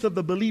faith of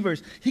the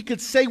believers. He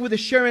could say with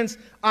assurance,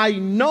 I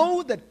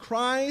know that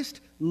Christ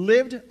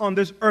lived on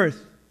this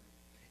earth,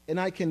 and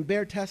I can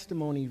bear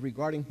testimony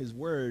regarding his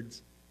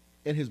words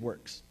and his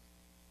works.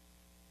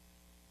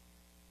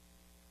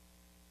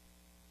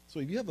 So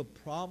if you have a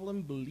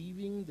problem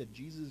believing that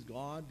Jesus is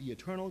God, the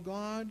eternal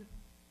God,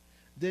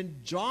 then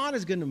John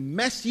is going to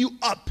mess you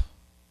up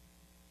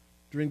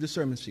during the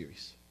sermon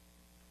series.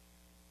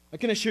 I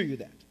can assure you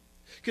that.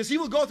 Because he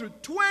will go through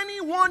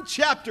 21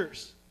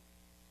 chapters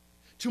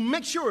to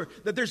make sure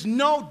that there's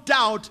no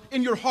doubt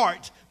in your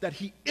heart that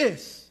he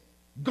is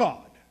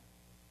God.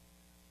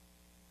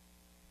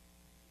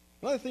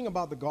 Another thing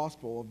about the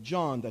Gospel of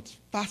John that's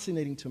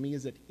fascinating to me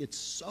is that it's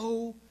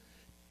so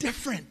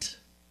different.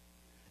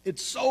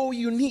 It's so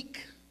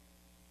unique.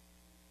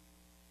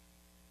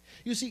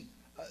 You see,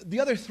 the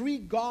other three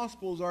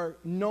Gospels are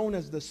known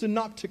as the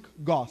Synoptic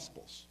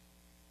Gospels.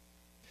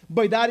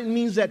 By that it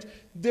means that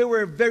they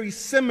were very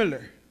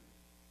similar.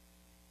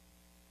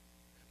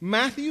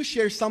 Matthew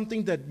shares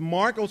something that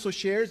Mark also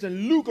shares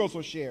and Luke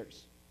also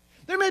shares.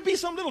 There may be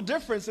some little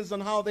differences on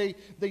how they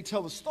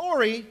tell the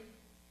story,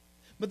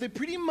 but they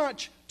pretty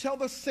much tell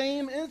the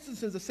same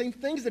instances, the same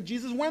things that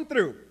Jesus went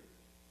through.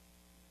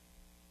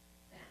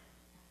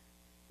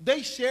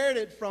 They shared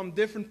it from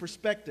different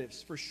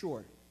perspectives, for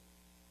sure.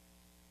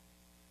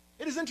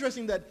 It is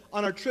interesting that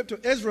on our trip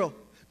to Israel,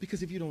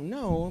 because if you don't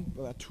know,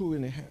 about 2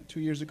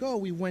 years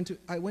ago,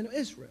 I went to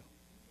Israel.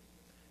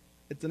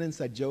 It's an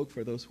inside joke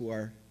for those who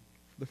are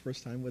for the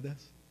first time with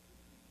us.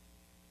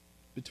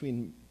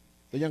 Between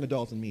the young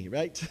adults and me,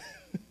 right?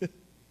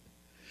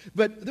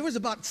 But there was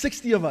about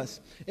 60 of us.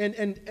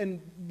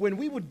 And when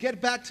we would get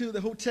back to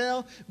the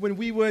hotel, when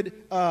we would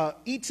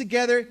eat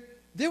together,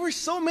 there were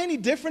so many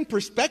different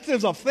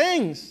perspectives of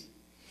things.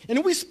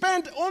 And we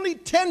spent only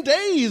 10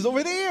 days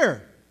over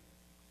there.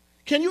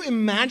 Can you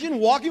imagine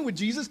walking with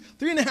Jesus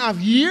 3.5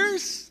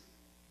 years?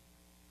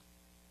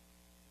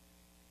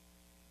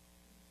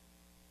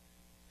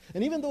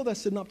 And even though the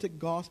Synoptic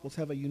Gospels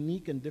have a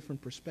unique and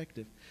different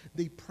perspective,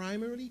 they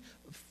primarily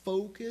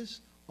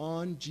focus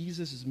on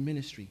Jesus'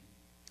 ministry,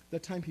 the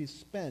time he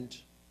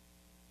spent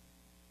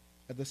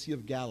at the Sea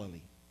of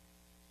Galilee.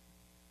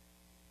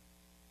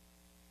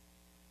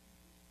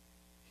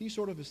 He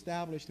sort of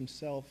established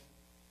himself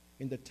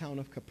in the town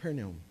of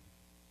Capernaum.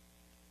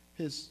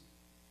 His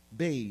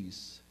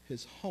base,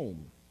 his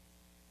home,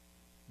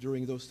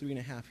 during those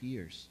 3.5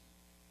 years.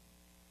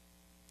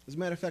 As a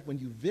matter of fact, when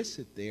you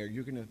visit there,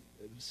 you're going to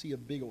see a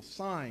big old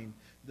sign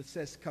that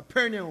says,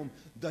 Capernaum,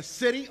 the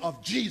city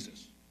of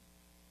Jesus.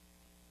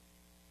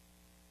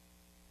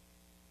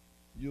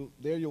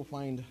 There you'll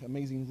find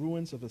amazing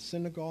ruins of a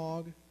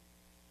synagogue.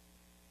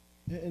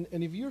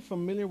 And if you're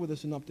familiar with the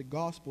Synoptic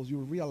Gospels,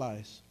 you'll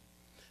realize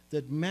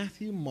that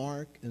Matthew,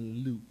 Mark,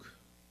 and Luke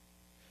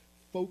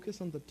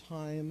focus on the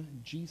time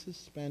Jesus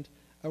spent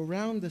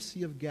around the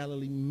Sea of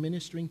Galilee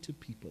ministering to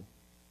people,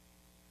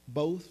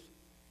 both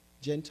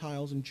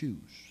Gentiles and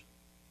Jews.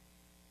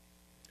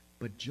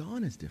 But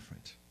John is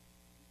different.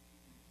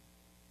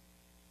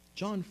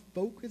 John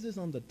focuses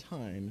on the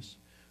times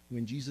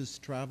when Jesus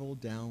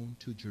traveled down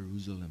to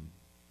Jerusalem,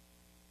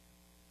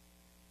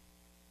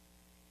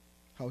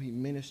 how he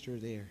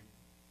ministered there.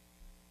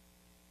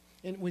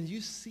 And when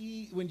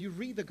you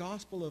read the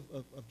Gospel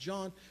of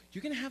John,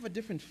 you're going to have a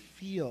different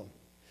feel.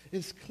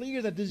 It's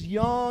clear that this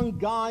young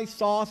guy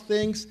saw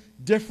things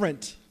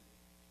different.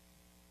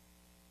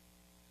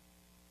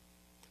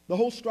 The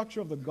whole structure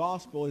of the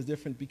Gospel is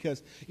different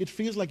because it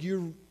feels like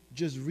you're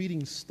just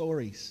reading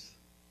stories.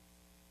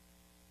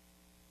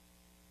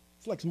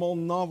 It's like small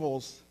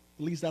novels.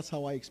 At least that's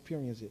how I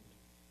experience it.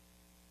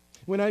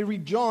 When I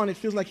read John, it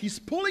feels like he's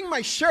pulling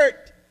my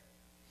shirt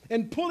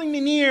and pulling me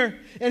near,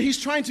 and he's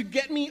trying to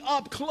get me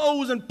up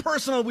close and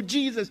personal with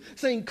Jesus,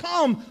 saying,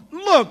 come,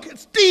 look,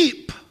 it's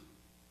deep.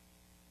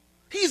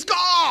 He's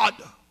God.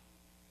 I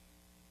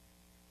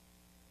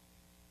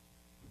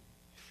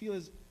feel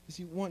as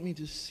he wants me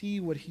to see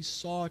what he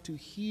saw, to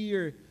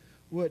hear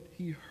what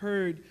he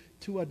heard,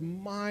 to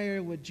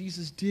admire what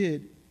Jesus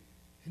did,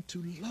 and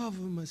to love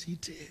him as he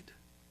did.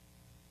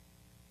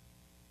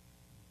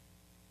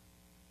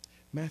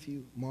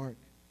 Matthew, Mark,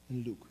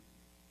 and Luke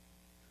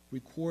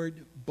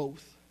record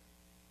both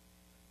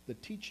the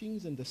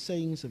teachings and the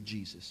sayings of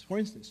Jesus. For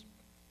instance,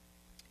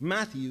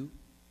 Matthew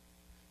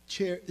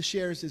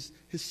shares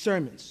his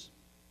sermons.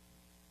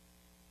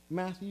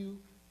 Matthew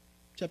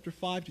chapter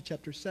 5 to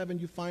chapter 7,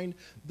 you find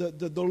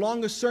the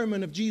longest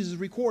sermon of Jesus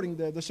recording,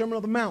 the Sermon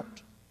on the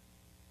Mount.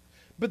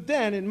 But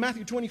then in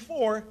Matthew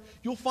 24,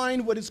 you'll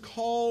find what is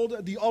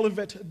called the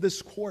Olivet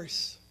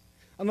Discourse,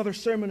 another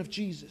sermon of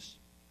Jesus.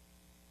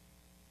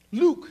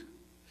 Luke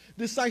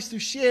decides to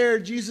share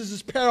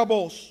Jesus'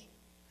 parables,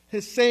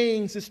 his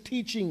sayings, his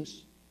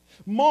teachings.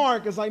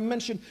 Mark, as I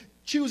mentioned,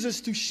 chooses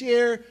to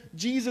share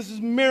Jesus'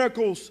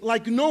 miracles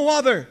like no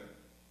other.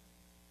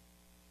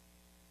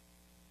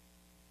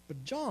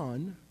 But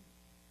John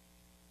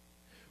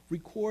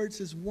records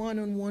his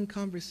one-on-one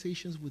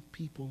conversations with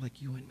people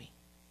like you and me.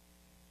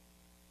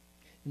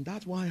 And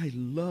that's why I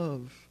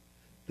love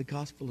the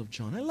Gospel of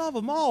John. I love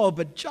them all,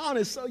 but John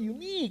is so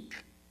unique.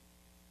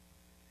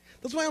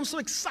 That's why I'm so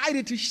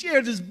excited to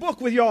share this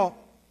book with y'all.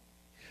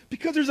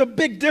 Because there's a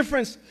big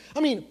difference.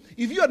 I mean,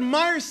 if you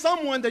admire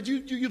someone that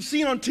you've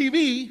seen on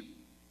TV,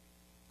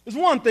 it's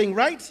one thing,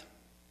 right?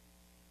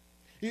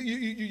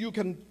 You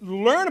can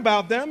learn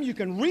about them, you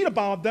can read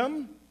about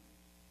them.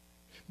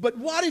 But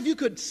what if you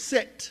could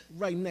sit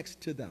right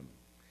next to them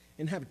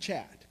and have a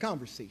chat, a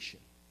conversation?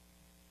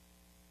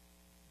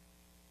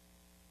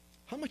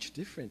 How much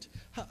different?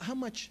 How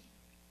much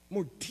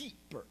more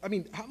deeper? I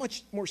mean, how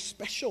much more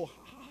special?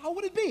 How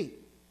would it be?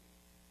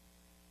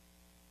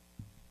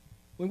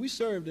 When we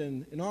served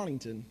in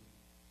Arlington,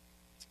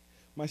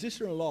 my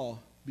sister-in-law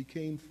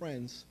became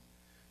friends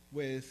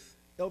with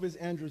Elvis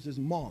Andrews'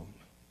 mom.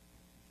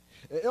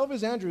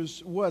 Elvis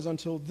Andrews was,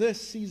 until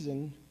this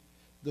season,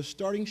 the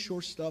starting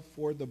shortstop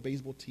for the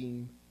baseball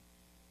team,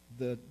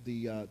 the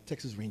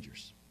Texas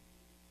Rangers.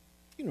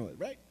 You know it,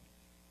 right?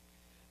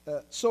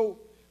 So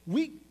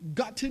we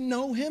got to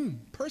know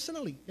him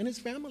personally and his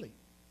family.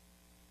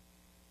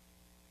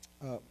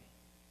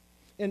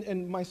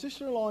 And my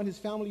sister-in-law and his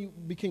family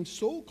became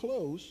so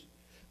close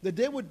that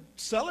they would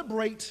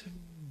celebrate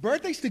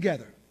birthdays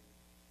together.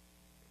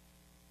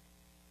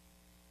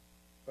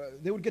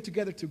 They would get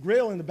together to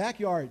grill in the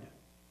backyard.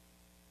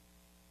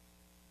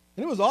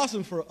 And it was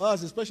awesome for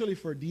us, especially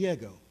for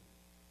Diego,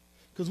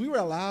 because we were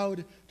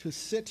allowed to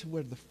sit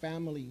where the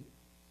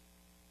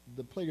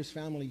players'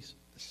 families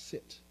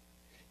sit,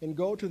 and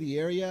go to the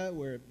area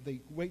where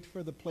they wait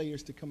for the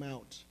players to come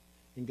out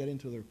and get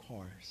into their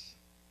cars.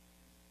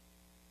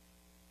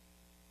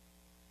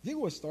 Diego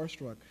was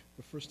starstruck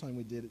the first time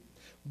we did it.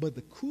 But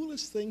the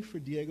coolest thing for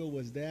Diego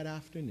was that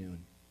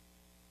afternoon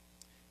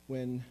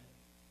when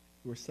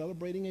we were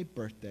celebrating a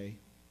birthday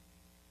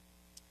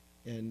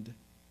and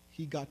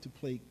he got to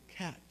play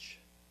catch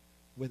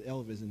with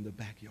Elvis in the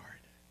backyard.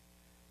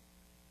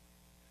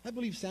 I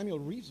believe Samuel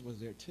Reeves was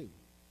there too.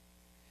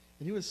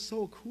 And it was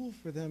so cool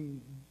for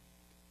them,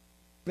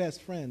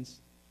 best friends,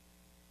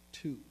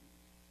 to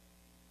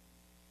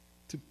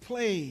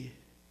play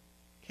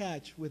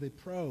catch with a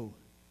pro.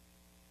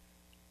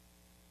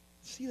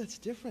 See, that's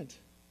different.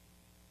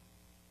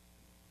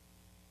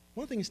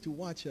 One thing is to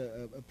watch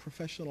a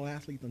professional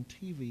athlete on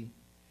TV,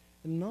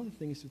 and another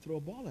thing is to throw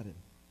a ball at him.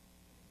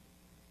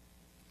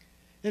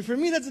 And for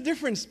me, that's the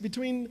difference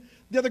between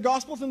the other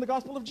Gospels and the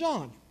Gospel of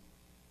John.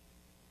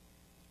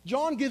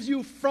 John gives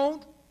you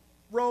front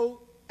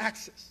row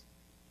access.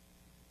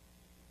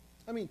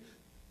 I mean,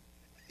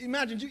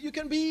 imagine, you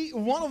can be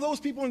one of those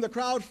people in the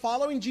crowd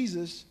following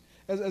Jesus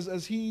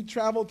as he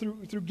traveled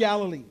through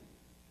Galilee.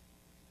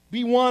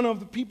 Be one of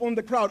the people in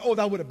the crowd. Oh,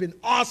 that would have been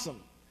awesome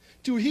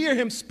to hear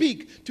him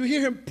speak, to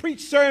hear him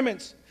preach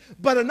sermons.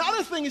 But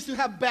another thing is to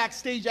have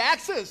backstage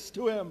access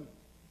to him.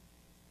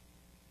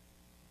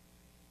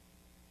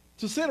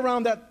 To sit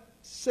around that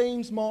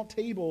same small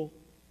table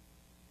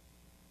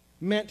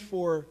meant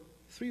for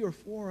 3 or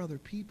 4 other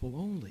people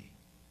only.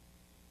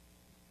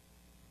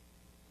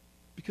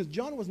 Because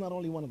John was not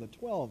only one of the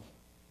 12.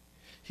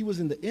 He was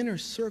in the inner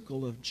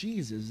circle of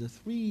Jesus, the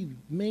 3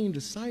 main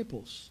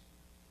disciples.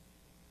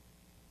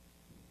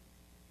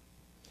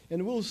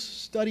 And we'll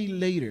study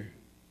later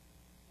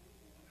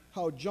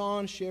how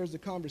John shares the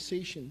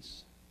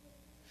conversations,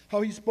 how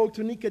he spoke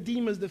to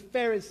Nicodemus the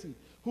Pharisee,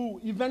 who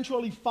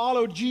eventually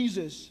followed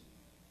Jesus,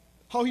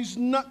 how he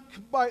snuck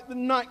by the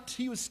night,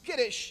 he was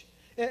skittish,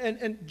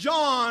 and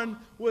John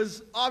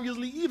was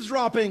obviously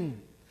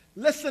eavesdropping,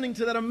 listening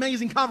to that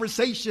amazing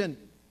conversation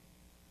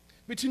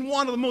between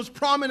one of the most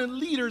prominent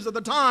leaders of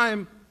the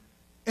time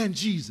and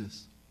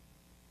Jesus.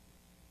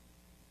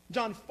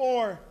 John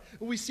 4,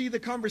 we see the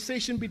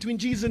conversation between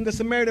Jesus and the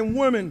Samaritan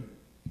woman.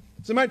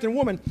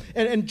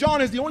 And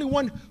John is the only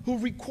one who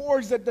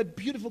records that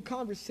beautiful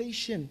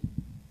conversation.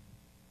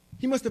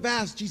 He must have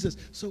asked Jesus,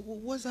 so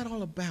what's that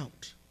all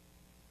about?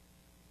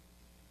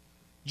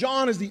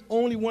 John is the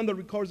only one that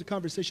records the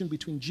conversation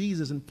between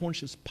Jesus and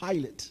Pontius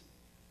Pilate,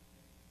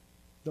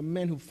 the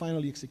man who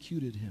finally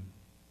executed him.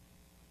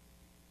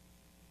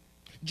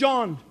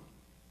 John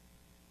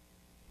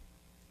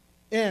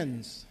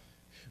ends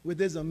with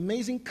this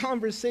amazing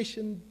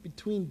conversation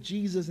between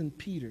Jesus and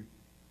Peter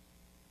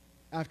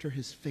after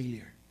his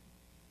failure.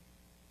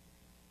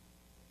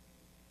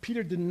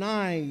 Peter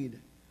denied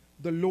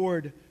the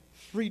Lord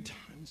 3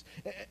 times.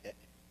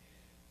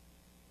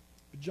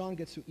 John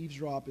gets to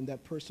eavesdrop in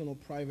that personal,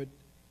 private,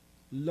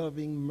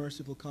 loving,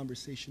 merciful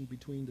conversation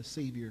between the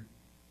Savior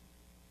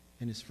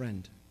and his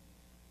friend.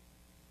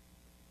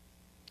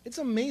 It's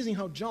amazing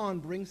how John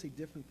brings a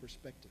different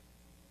perspective.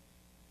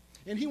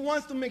 And he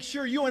wants to make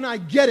sure you and I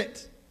get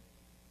it.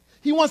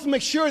 He wants to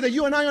make sure that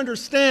you and I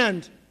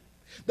understand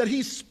that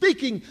he's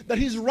speaking, that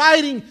he's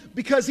writing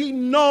because he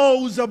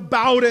knows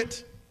about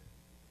it.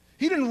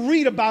 He didn't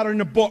read about it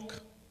in a book.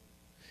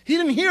 He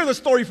didn't hear the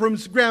story from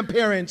his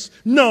grandparents.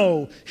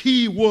 No,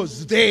 he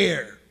was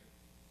there.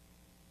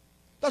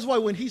 That's why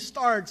when he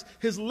starts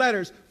his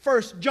letters,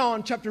 1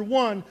 John chapter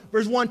 1,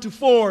 verse 1 to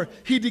 4,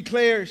 he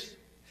declares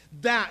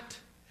that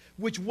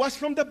which was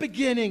from the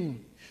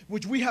beginning,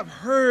 which we have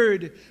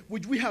heard,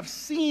 which we have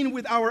seen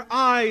with our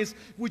eyes,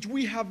 which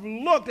we have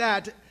looked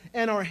at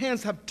and our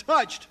hands have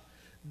touched,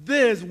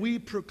 this we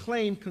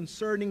proclaim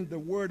concerning the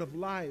word of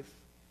life.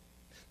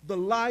 The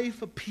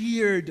life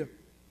appeared.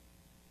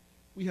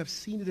 We have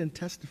seen it and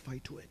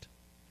testified to it.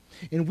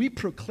 And we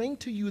proclaim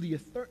to you the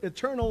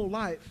eternal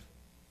life,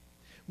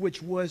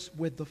 which was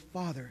with the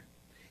Father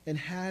and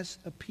has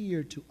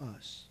appeared to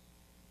us.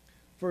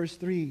 Verse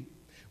 3,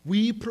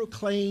 we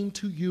proclaim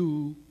to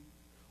you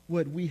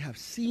what we have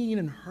seen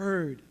and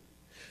heard,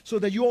 so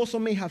that you also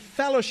may have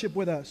fellowship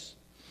with us.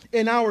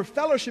 And our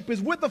fellowship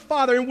is with the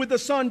Father and with the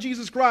Son,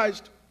 Jesus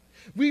Christ.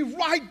 We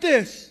write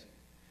this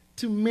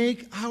to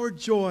make our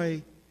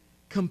joy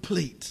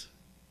complete.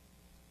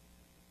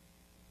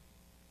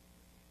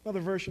 Another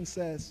version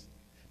says,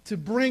 to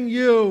bring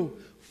you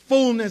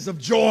fullness of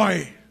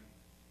joy.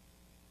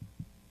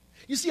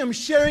 You see, I'm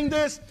sharing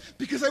this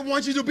because I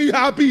want you to be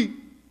happy.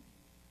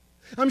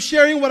 I'm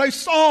sharing what I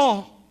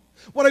saw,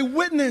 what I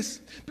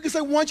witnessed, because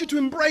I want you to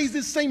embrace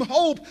this same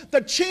hope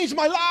that changed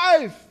my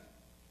life.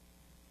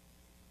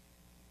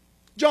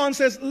 John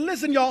says,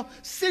 listen, y'all,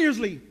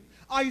 seriously,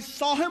 I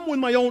saw him with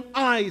my own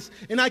eyes,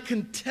 and I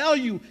can tell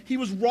you he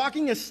was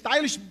rocking a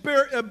stylish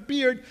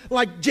beard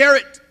like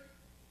Jared.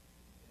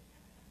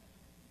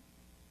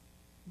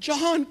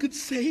 John could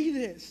say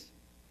this.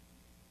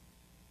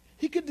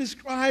 He could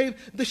describe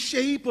the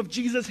shape of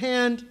Jesus'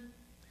 hand.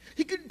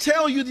 He could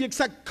tell you the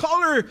exact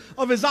color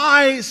of his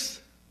eyes.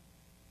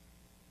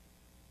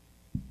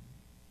 He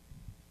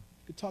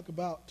could talk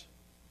about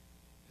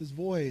his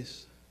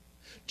voice.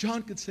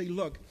 John could say,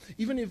 look,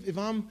 even if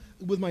I'm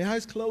with my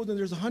eyes closed and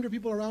there's 100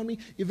 people around me,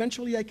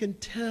 eventually I can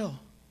tell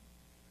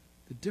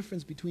the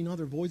difference between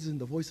other voices and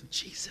the voice of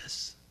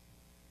Jesus.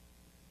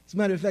 As a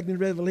matter of fact, in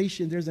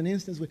Revelation, there's an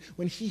instance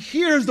when he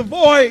hears the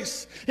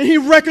voice and he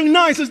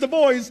recognizes the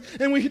voice,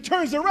 and when he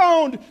turns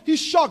around,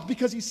 he's shocked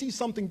because he sees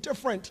something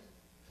different,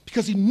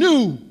 because he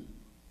knew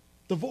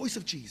the voice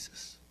of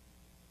Jesus.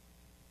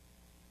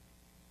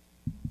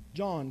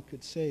 John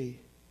could say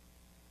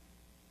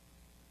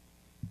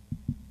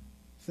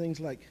things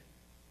like,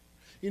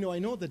 I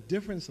know the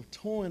difference of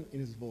tone in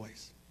his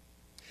voice.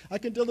 I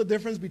can tell the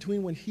difference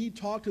between when he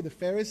talked to the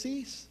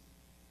Pharisees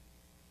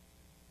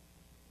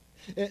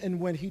and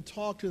when he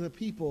talked to the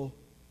people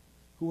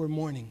who were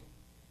mourning.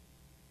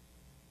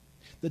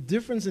 The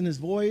difference in his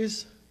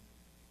voice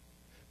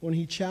when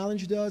he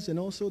challenged us, and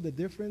also the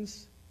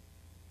difference,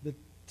 the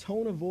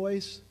tone of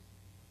voice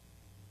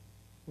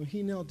when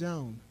he knelt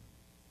down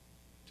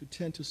to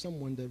tend to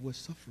someone that was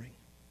suffering.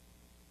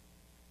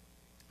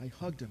 I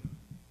hugged him,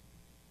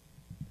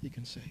 he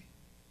can say.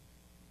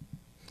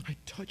 I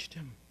touched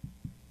him.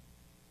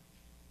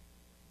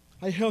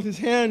 I held his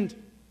hand.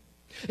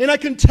 And I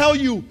can tell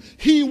you,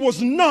 he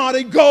was not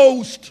a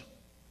ghost,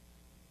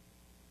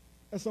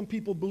 as some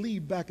people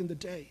believed back in the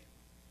day.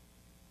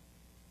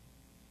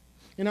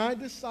 And I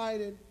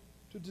decided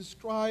to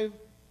describe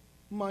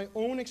my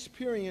own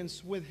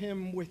experience with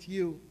him with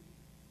you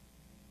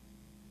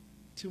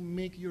to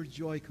make your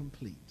joy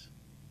complete.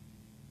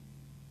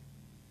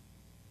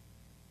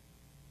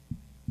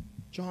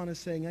 John is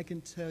saying, I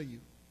can tell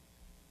you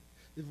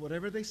if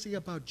whatever they say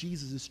about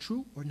Jesus is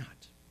true or not.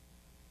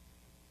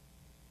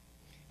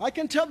 I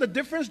can tell the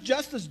difference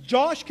just as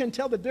Josh can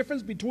tell the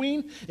difference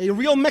between a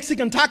real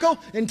Mexican taco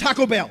and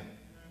Taco Bell.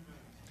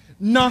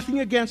 Nothing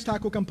against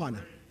Taco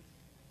Campana.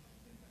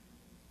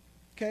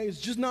 Okay,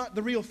 it's just not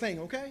the real thing,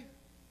 okay?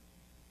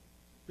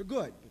 They're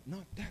good, but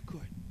not that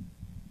good.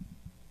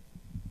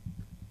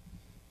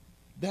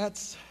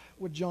 That's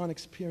what John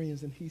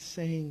experienced, and he's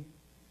saying,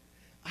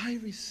 I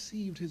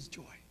received his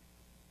joy.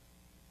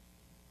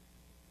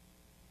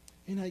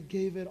 And I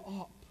gave it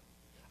up.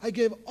 I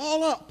gave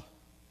all up.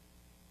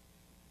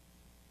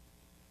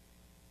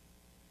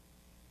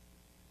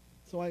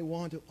 So I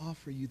want to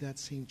offer you that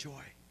same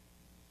joy,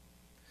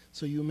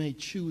 so you may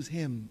choose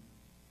him.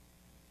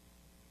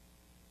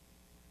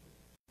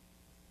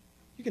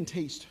 You can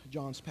taste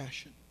John's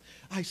passion.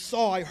 I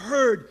saw, I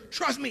heard,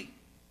 trust me.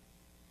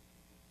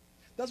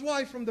 That's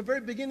why from the very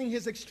beginning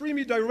he's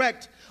extremely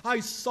direct. I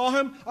saw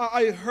him,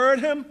 I heard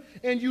him,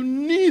 and you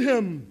need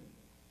him.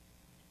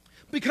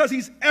 Because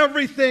he's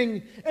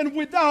everything, and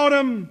without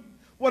him,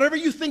 whatever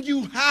you think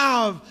you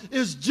have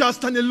is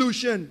just an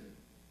illusion.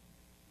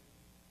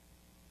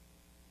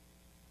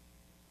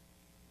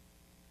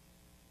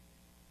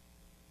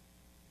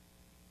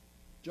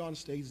 John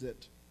states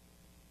that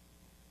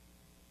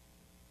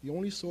the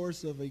only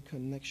source of a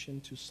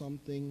connection to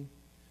something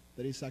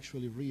that is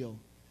actually real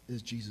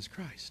is Jesus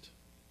Christ.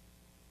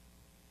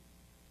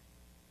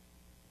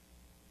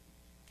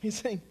 He's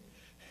saying,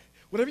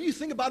 whatever you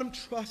think about him,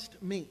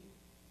 trust me.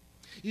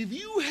 If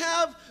you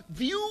have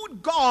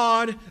viewed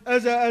God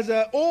as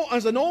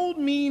an old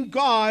mean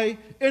guy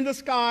in the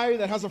sky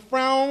that has a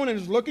frown and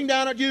is looking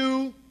down at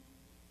you,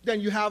 then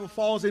you have a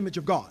false image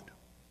of God.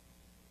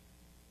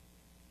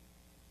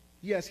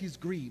 Yes, he's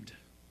grieved.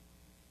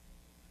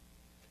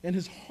 And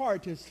his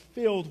heart is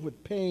filled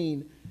with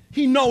pain.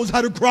 He knows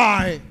how to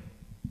cry.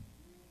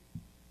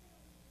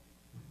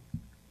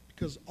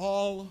 Because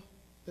all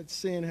that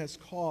sin has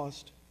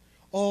caused,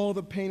 all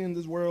the pain in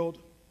this world.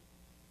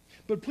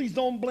 But please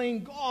don't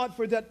blame God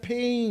for that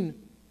pain.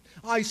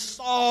 I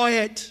saw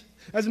it.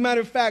 As a matter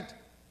of fact,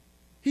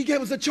 he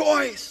gave us a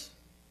choice.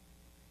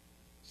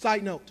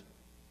 Side note.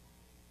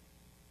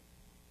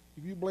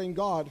 If you blame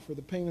God for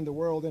the pain in the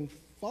world, then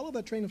follow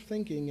that train of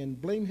thinking and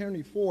blame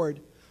Henry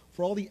Ford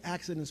for all the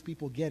accidents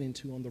people get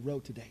into on the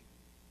road today.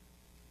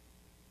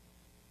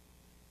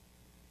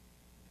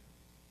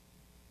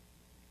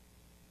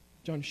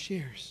 John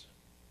shares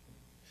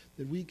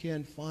that we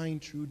can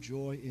find true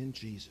joy in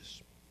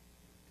Jesus.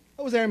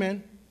 I was there,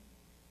 man.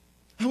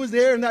 I was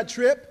there in that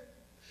trip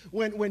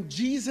when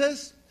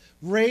Jesus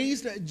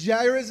raised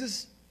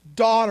Jairus'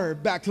 daughter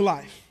back to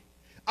life.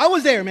 I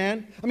was there,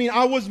 man. I mean,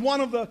 I was one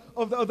of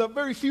the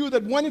very few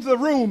that went into the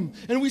room,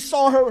 and we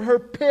saw her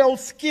pale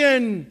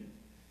skin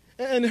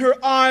and her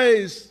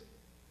eyes.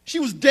 She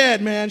was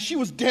dead, man. She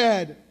was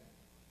dead.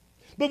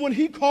 But when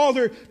he called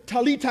her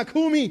Talita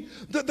Kumi,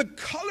 the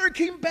color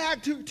came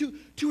back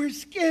to her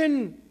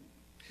skin.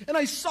 And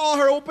I saw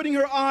her opening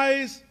her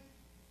eyes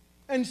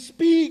and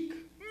speak.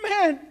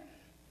 Man,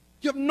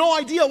 you have no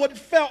idea what it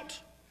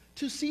felt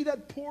to see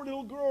that poor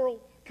little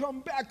girl come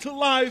back to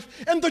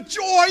life and the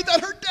joy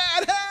that her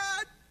dad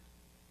had.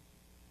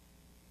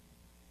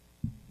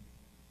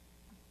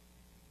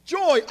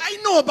 Joy. I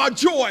know about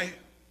joy.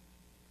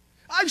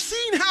 I've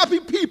seen happy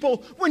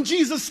people when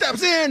Jesus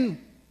steps in.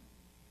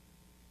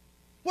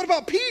 What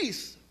about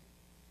peace?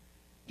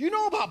 Do you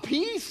know about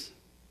peace?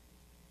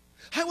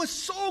 I was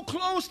so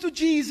close to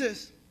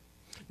Jesus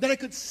that I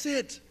could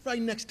sit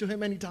right next to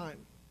him anytime.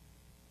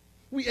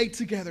 We ate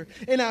together,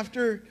 and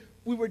after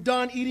we were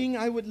done eating,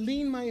 I would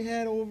lean my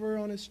head over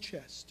on his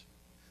chest.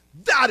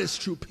 That is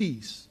true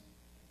peace.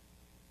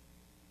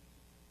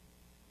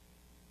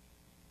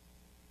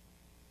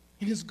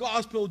 In his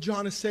gospel,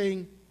 John is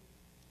saying,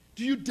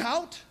 do you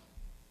doubt?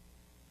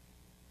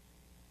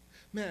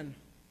 Man,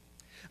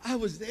 I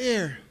was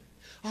there.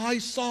 I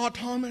saw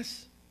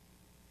Thomas.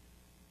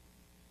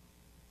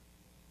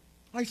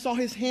 I saw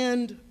his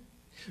hand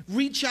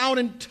reach out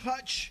and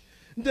touch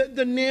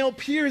the nail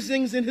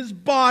piercings in his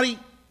body.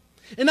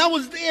 And I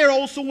was there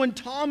also when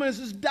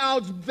Thomas's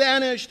doubts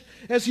vanished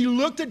as he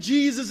looked at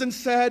Jesus and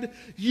said,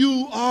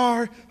 "You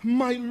are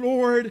my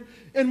Lord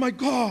and my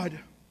God."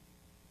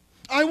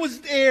 I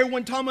was there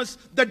when Thomas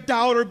the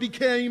doubter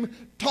became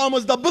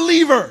Thomas the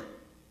believer.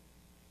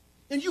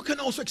 And you can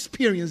also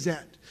experience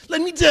that.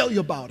 Let me tell you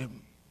about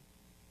him.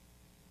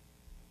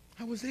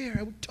 I was there.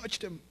 I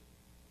touched him.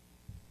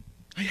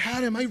 I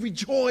had him. I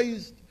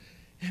rejoiced.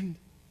 And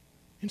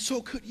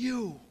so could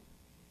you.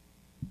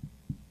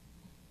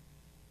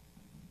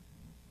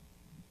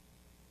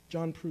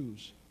 John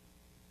proves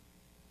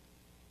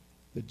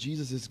that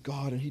Jesus is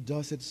God, and he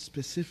does it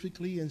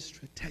specifically and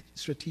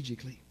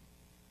strategically.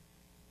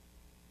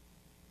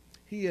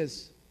 He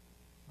is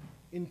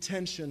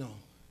intentional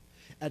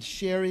at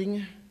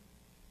sharing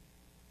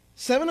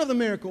 7 of the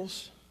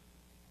miracles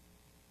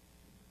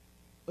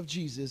of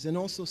Jesus and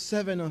also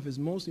 7 of his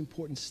most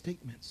important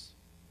statements.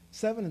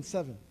 7 and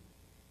 7.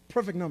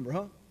 Perfect number,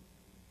 huh?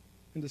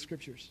 In the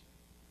scriptures.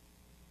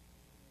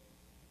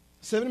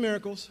 7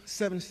 miracles,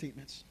 7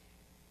 statements.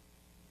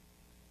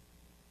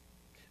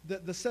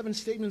 The 7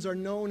 statements are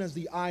known as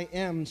the I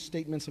am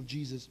statements of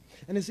Jesus.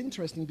 And it's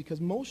interesting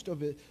because most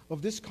of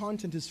this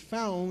content is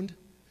found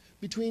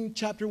between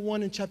chapter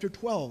 1 and chapter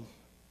 12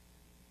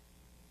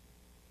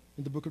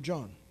 in the book of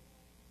John.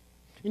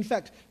 In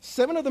fact,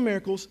 7 of the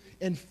miracles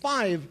and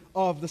 5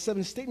 of the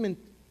 7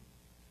 statements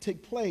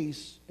take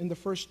place in the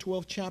first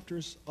 12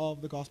 chapters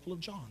of the Gospel of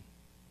John.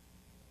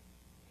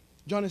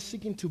 John is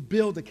seeking to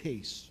build a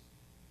case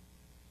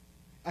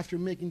after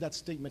making that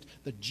statement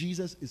that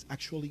Jesus is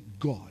actually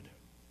God.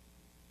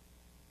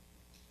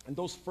 In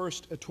those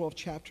first 12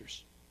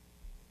 chapters.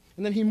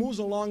 And then he moves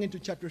along into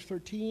chapter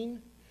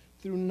 13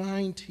 through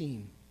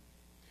 19,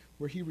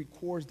 where he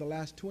records the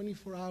last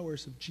 24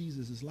 hours of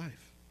Jesus'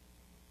 life.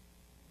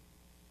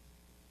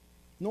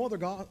 No other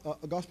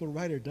gospel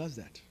writer does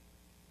that.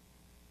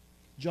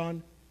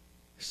 John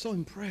is so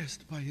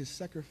impressed by his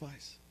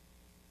sacrifice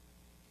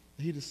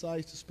that he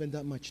decides to spend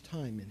that much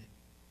time in it.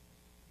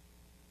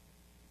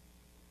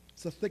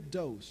 It's a thick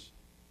dose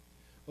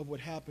of what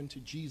happened to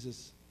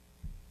Jesus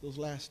those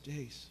last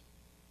days.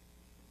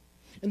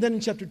 And then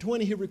in chapter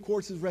 20, he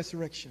records his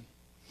resurrection.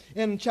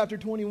 And in chapter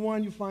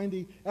 21, you find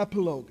the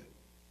epilogue,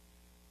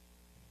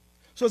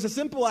 So it's a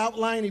simple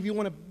outline if you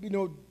want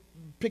to,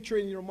 picture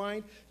it in your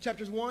mind.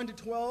 Chapters 1 to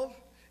 12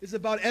 is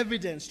about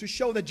evidence to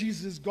show that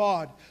Jesus is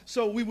God,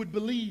 so we would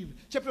believe.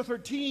 Chapter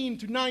 13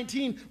 to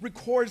 19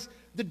 records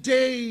the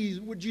day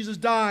when Jesus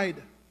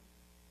died.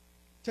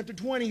 Chapter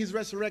 20, his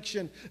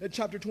resurrection.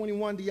 Chapter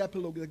 21, the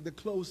epilogue, the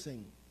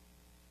closing.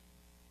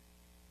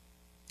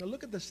 Now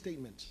look at the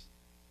statements,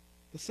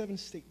 the 7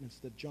 statements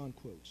that John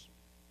quotes.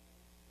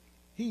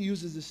 He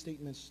uses the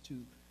statements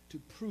to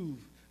prove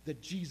that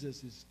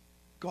Jesus is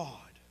God.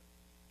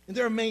 And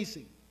they're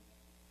amazing.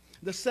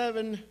 The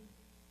 7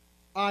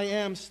 I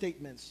am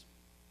statements.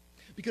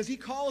 Because he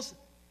calls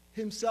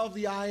himself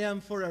the I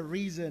am for a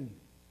reason.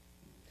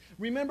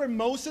 Remember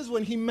Moses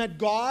when he met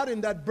God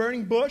in that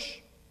burning bush?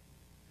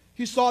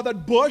 He saw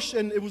that bush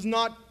and it was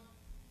not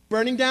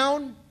burning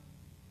down.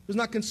 It was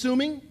not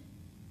consuming.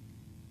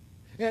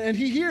 And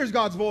he hears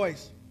God's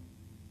voice.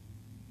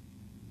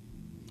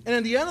 And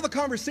at the end of the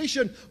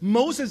conversation,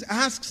 Moses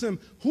asks him,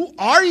 "Who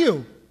are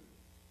you?"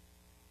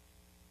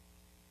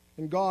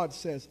 And God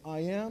says, "I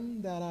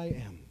am that I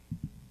am."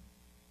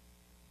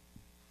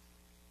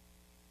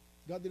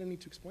 God didn't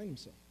need to explain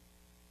himself.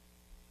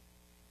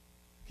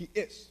 He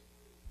is.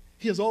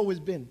 He has always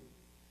been.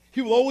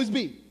 He will always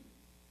be.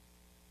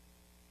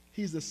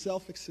 He's the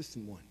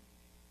self-existent one.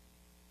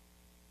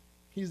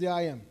 He's the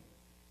I am.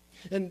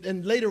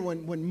 And later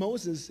when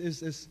Moses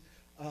is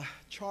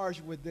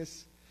charged with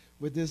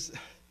this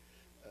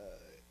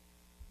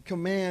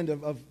command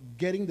of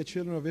getting the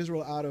children of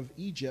Israel out of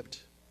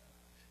Egypt,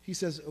 he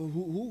says,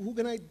 who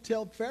can I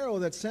tell Pharaoh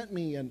that sent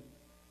me?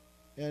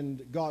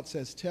 And God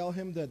says, tell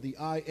him that the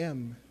I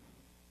am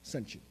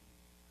sent you.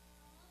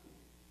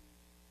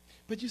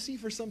 But you see,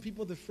 for some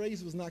people, the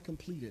phrase was not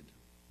completed.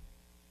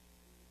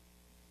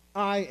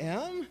 I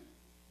am?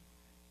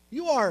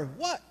 You are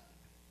what?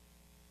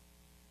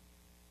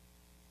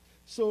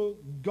 So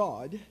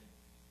God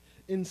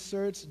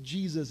inserts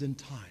Jesus in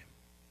time.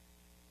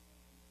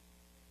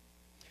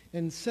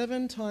 And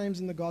 7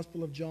 times in the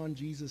Gospel of John,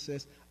 Jesus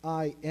says,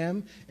 I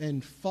am,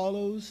 and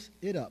follows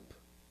it up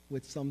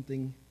with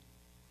something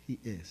he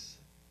is.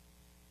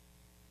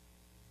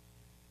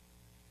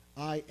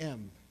 I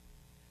am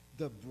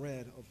the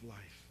bread of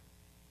life.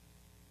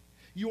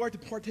 You are to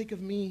partake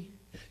of me,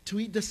 to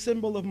eat the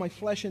symbol of my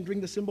flesh and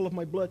drink the symbol of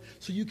my blood,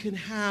 so you can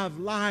have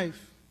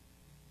life.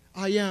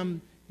 I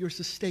am your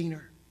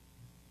sustainer.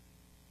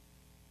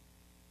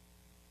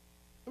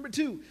 Number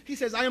 2, he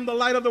says, I am the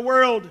light of the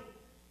world.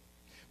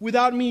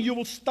 Without me, you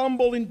will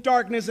stumble in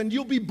darkness and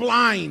you'll be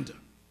blind.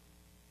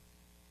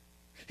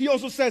 He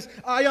also says,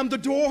 I am the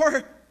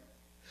door.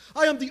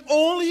 I am the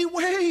only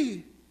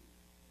way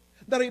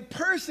that a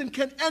person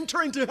can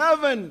enter into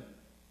heaven.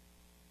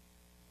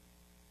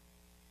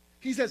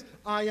 He says,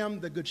 I am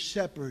the good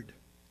shepherd.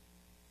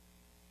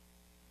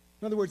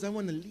 In other words, I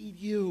want to lead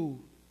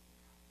you.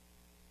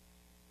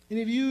 And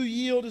if you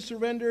yield to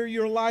surrender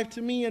your life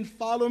to me and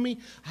follow me,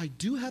 I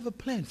do have a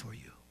plan for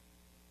you.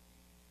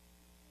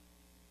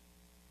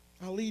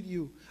 I'll lead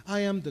you.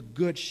 I am the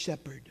good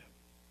shepherd.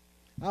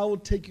 I will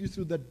take you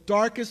through the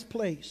darkest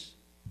place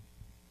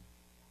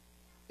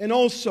and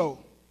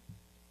also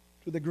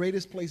to the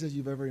greatest places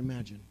you've ever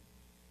imagined.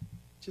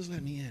 Just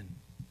let me in.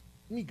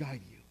 Let me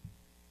guide you.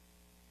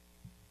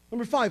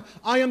 Number 5,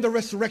 I am the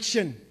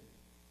resurrection.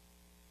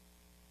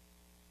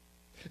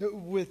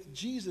 With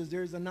Jesus,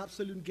 there is an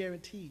absolute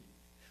guarantee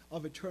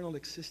of eternal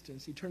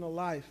existence, eternal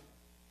life.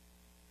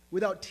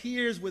 Without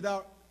tears,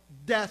 without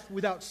death,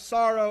 without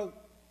sorrow,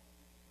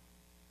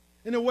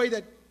 in a way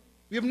that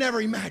we have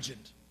never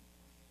imagined.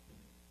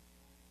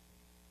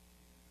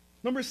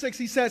 Number 6,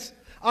 he says,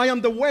 I am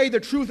the way, the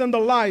truth, and the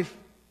life.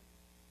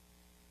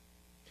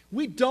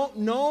 We don't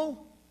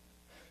know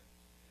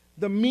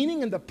the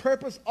meaning and the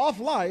purpose of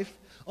life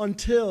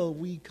until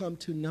we come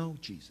to know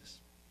Jesus.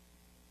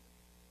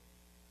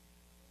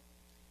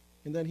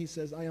 And then he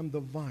says, I am the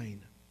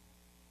vine.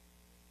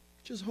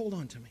 Just hold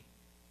on to me.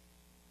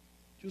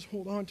 Just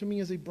hold on to me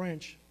as a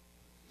branch,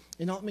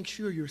 and I'll make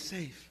sure you're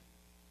safe.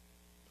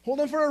 Hold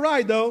on for a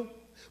ride, though,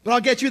 but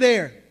I'll get you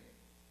there.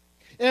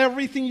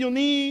 Everything you'll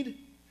need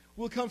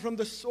will come from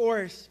the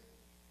source,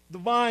 the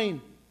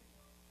vine.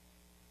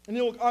 And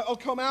I'll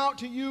come out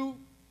to you,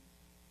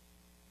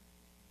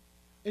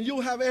 and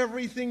you'll have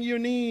everything you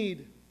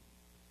need.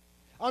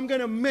 I'm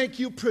going to make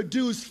you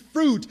produce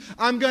fruit.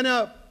 I'm going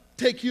to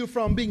take you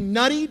from being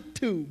nutty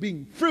to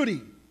being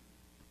fruity.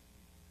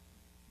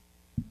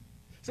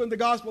 So in the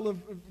Gospel of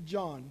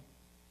John,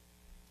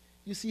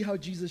 you see how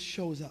Jesus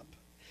shows up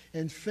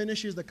and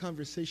finishes the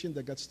conversation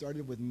that got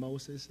started with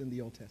Moses in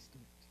the Old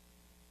Testament.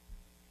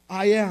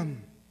 I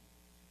am,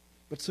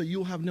 but so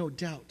you'll have no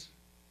doubt,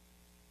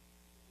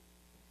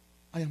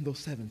 I am those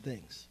 7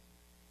 things.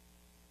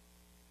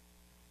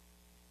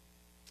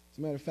 As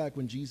a matter of fact,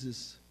 when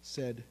Jesus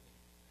said,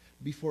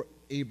 before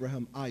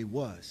Abraham I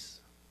was,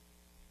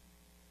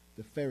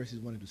 the Pharisees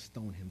wanted to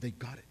stone him. They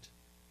got it.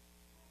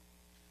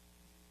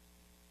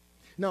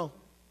 Now,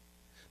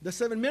 the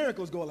 7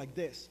 miracles go like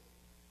this.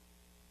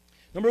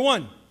 Number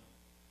 1,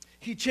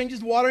 He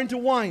changes water into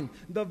wine.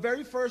 The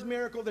very first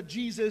miracle that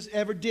Jesus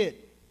ever did.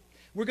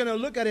 We're going to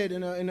look at it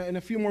in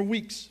a few more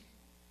weeks.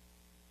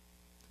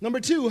 Number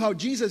 2, how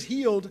Jesus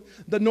healed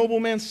the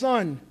nobleman's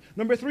son.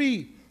 Number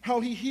 3, how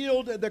he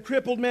healed the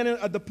crippled man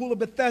at the pool of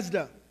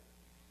Bethesda.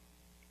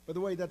 By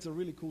the way, that's a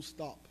really cool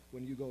stop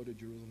when you go to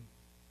Jerusalem.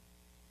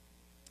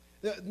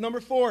 Number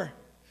 4,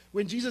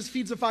 when Jesus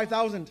feeds the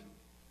 5,000.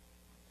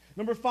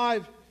 Number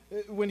 5,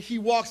 when he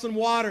walks on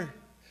water.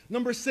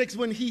 Number 6,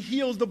 when he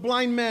heals the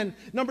blind man.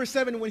 Number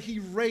 7, when he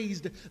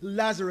raised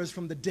Lazarus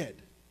from the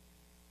dead.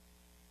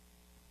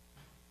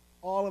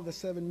 All of the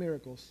 7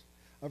 miracles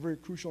are very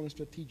crucial and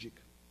strategic.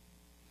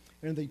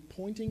 And they're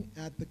pointing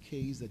at the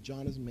case that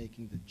John is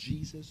making that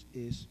Jesus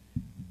is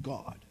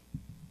God.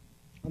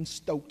 I'm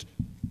stoked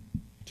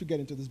to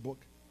get into this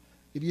book,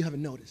 if you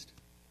haven't noticed.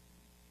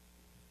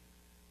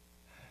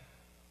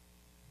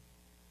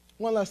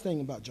 One last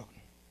thing about John.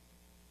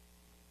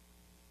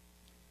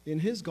 In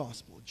his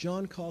gospel,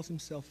 John calls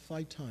himself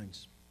 5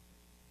 times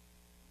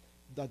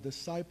the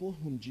disciple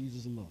whom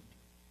Jesus loved.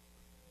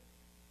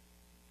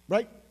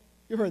 Right?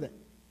 You heard that.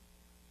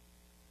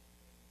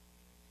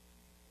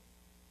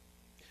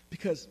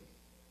 Because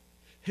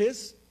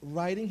his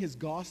writing, his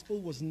gospel,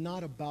 was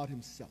not about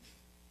himself.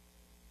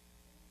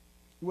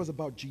 It was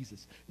about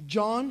Jesus.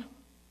 John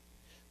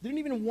didn't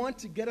even want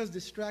to get us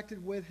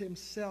distracted with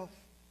himself.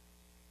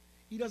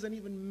 He doesn't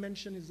even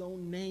mention his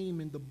own name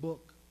in the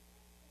book.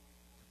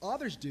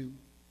 Others do,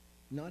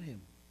 not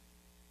him.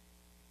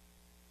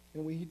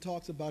 And when he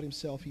talks about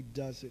himself, he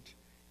does it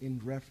in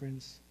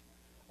reference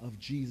of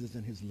Jesus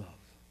and his love.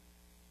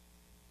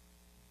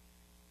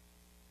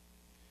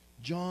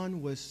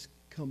 John was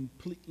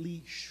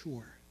completely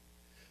sure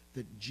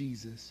that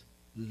Jesus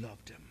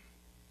loved him.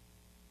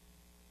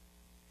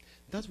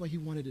 That's why he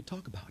wanted to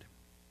talk about him.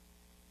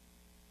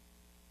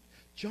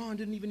 John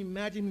didn't even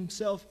imagine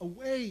himself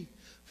away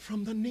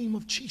from the name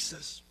of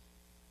Jesus.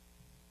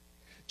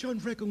 John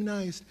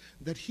recognized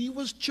that he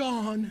was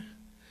John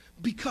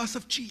because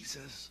of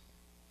Jesus.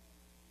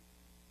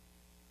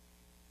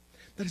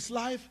 That his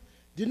life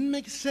didn't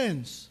make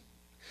sense.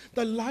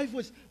 That life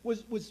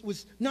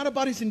was not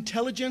about his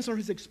intelligence or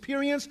his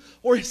experience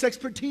or his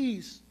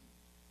expertise.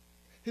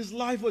 His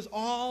life was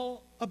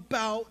all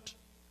about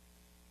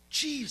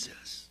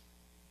Jesus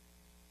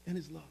and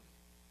his love.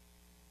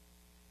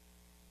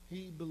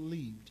 He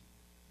believed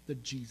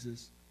that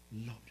Jesus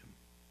loved him.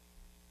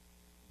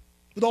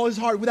 With all his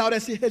heart, without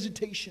any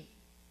hesitation.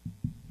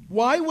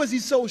 Why was he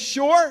so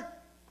sure?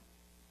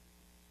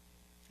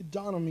 It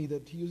dawned on me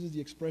that he uses the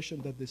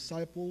expression, the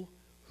disciple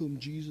whom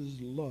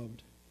Jesus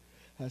loved,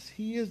 as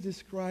he is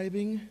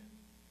describing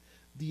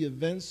the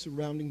events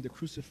surrounding the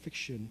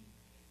crucifixion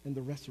and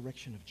the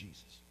resurrection of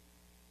Jesus.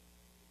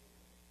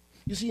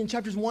 You see, in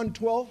chapters 1 to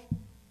 12,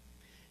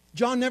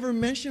 John never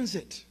mentions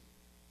it.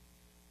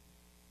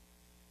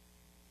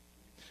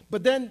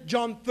 But then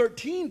John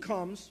 13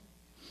 comes,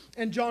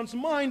 and John's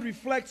mind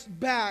reflects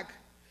back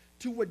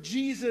to what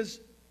Jesus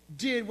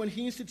did when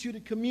he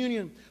instituted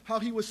communion, how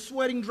he was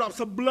sweating drops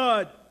of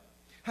blood,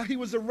 how he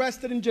was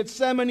arrested in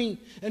Gethsemane,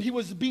 and he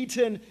was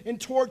beaten and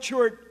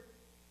tortured.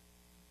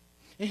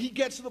 And he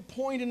gets to the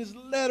point in his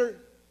letter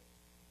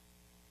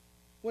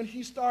when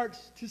he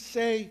starts to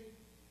say,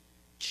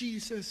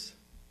 Jesus,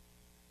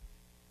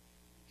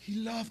 he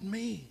loved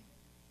me.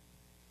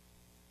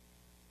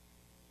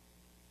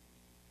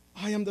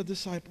 I am the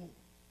disciple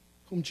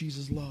whom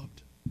Jesus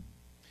loved.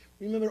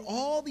 Remember,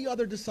 all the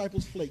other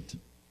disciples flaked.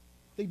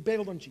 They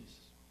bailed on Jesus.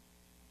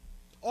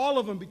 All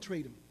of them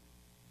betrayed him.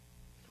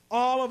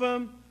 All of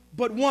them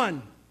but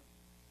one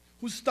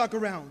who stuck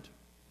around.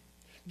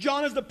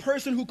 John is the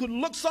person who could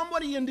look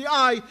somebody in the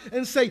eye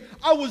and say,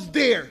 I was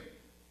there.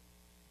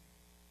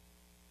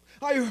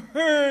 I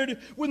heard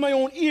with my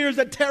own ears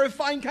that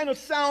terrifying kind of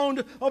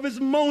sound of his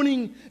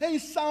moaning, a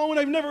sound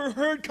I've never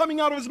heard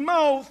coming out of his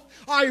mouth.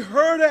 I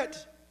heard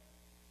it.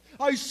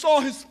 I saw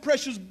his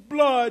precious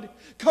blood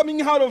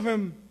coming out of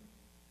him.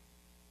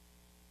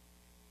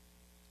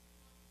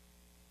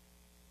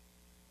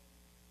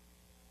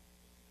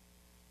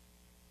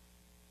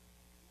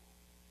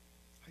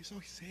 I saw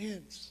his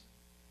hands.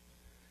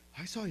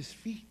 I saw his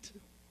feet.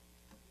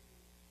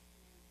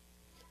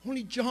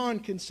 Only John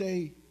can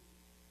say,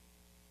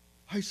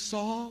 I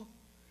saw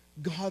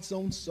God's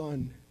own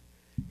son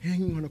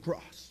hanging on a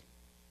cross.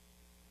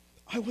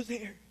 I was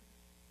there.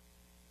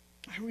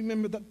 I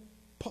remember that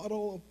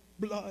puddle of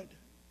blood.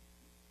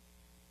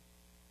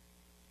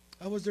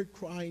 I was there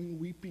crying,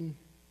 weeping,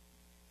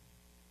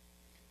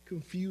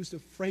 confused,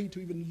 afraid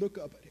to even look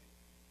up at it.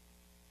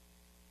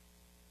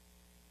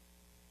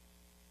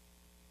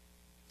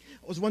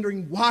 I was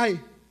wondering why.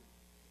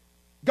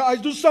 Guys,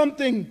 do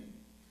something.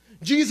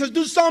 Jesus,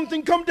 do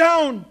something. Come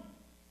down.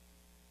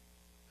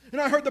 And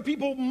I heard the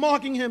people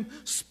mocking him,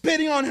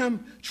 spitting on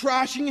him,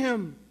 trashing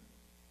him.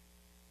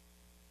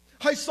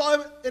 I saw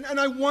him and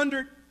I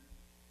wondered,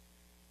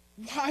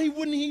 why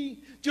wouldn't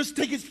he just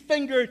take his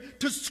finger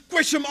to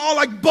squish them all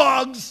like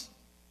bugs?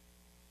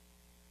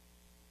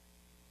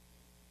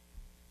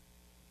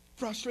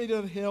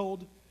 Frustrated,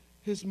 held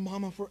his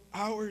mama for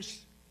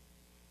hours.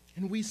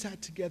 And we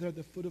sat together at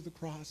the foot of the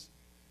cross,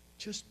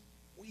 just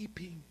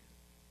weeping.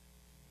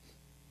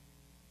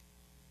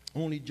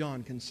 Only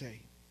John can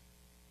say.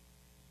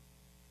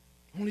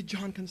 Only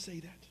John can say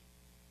that.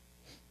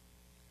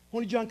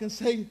 Only John can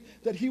say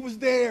that he was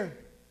there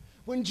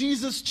when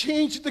Jesus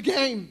changed the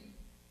game.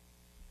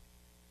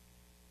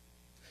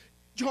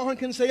 John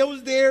can say, I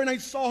was there and I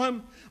saw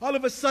him all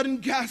of a sudden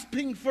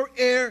gasping for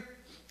air,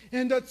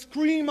 and that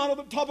scream out of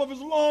the top of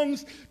his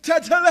lungs,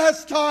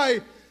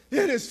 Tetelestai,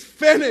 it is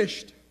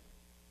finished.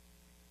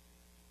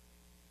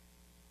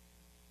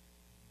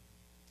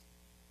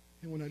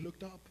 And when I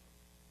looked up,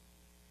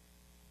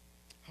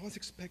 I was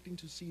expecting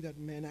to see that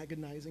man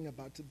agonizing,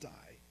 about to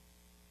die.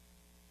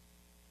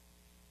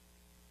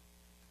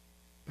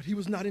 But he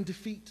was not in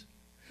defeat.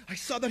 I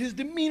saw that his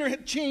demeanor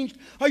had changed.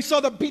 I saw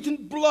the beaten,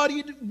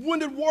 bloody,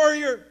 wounded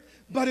warrior.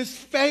 But his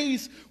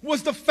face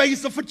was the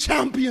face of a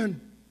champion.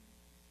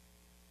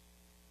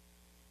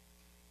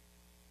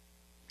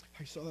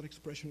 I saw that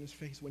expression in his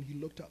face when he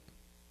looked up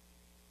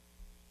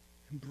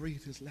and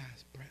breathed his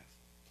last breath.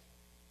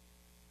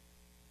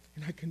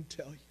 And I can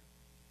tell you,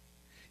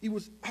 it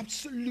was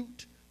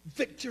absolute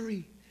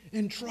victory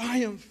and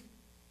triumph.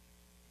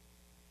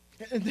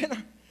 And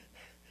then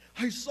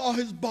I saw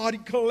his body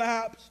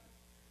collapse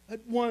at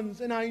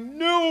once, and I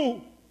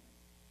knew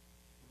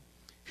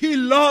he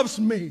loves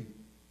me.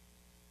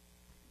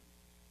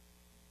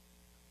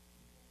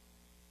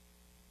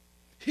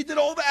 He did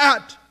all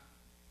that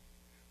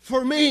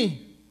for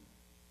me.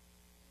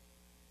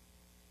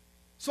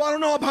 So I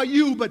don't know about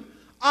you, but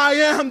I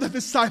am the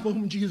disciple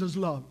whom Jesus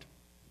loved.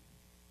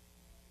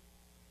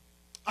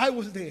 I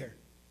was there.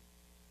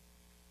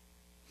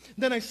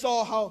 Then I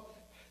saw how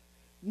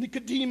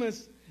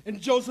Nicodemus and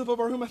Joseph of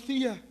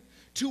Arimathea,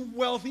 two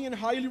wealthy and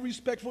highly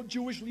respectful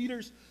Jewish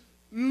leaders,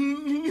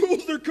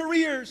 lose their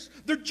careers,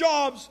 their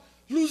jobs,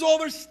 lose all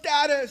their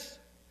status.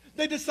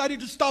 They decided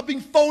to stop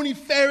being phony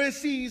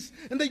Pharisees,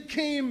 and they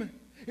came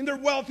in their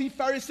wealthy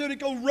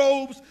Pharisaical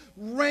robes,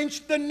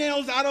 wrenched the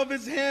nails out of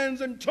his hands,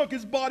 and took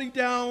his body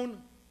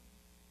down.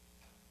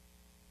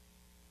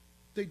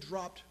 They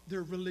dropped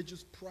their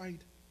religious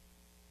pride,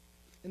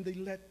 and they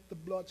let the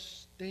blood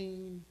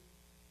stain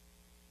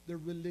their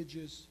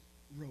religious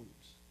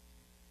robes.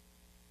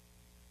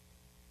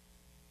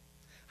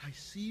 I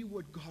see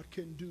what God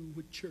can do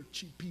with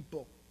churchy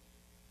people.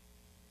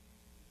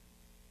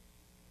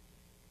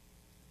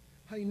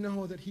 I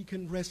know that he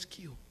can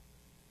rescue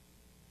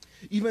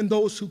even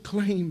those who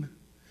claim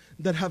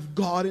that have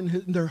God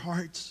in their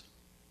hearts.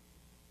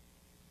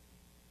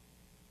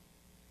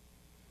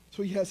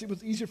 So yes, it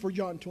was easier for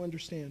John to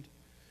understand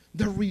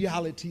the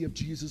reality of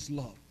Jesus'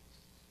 love.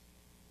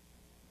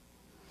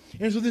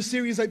 And so this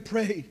series, I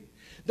pray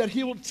that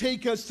he will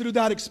take us through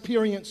that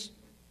experience,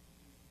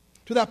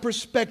 to that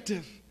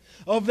perspective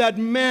of that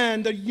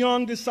man, the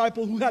young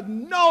disciple who had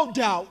no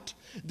doubt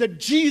that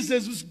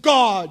Jesus was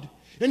God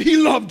and he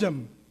loved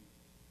him.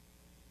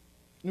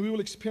 And we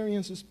will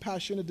experience his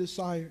passionate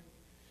desire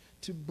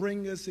to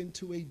bring us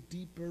into a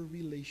deeper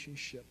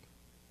relationship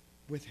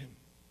with him.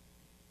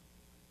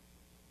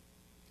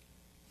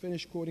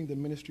 Finish quoting the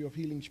Ministry of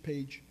Healing,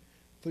 page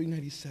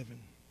 397.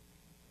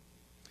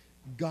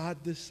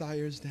 God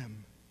desires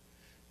them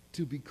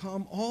to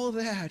become all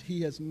that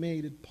he has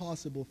made it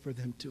possible for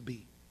them to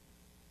be,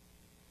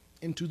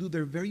 and to do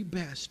their very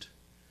best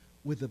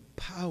with the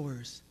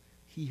powers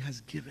he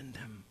has given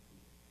them.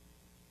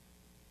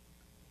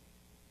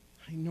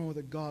 I know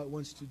that God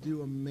wants to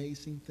do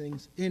amazing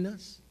things in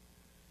us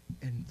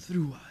and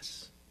through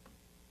us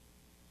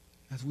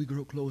as we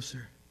grow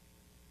closer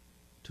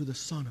to the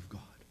Son of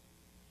God.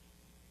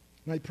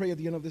 And I pray at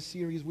the end of this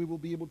series we will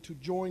be able to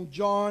join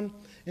John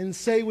and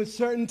say with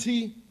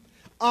certainty,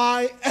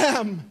 I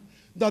am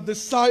the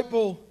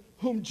disciple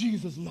whom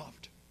Jesus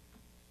loved.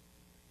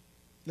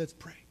 Let's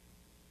pray.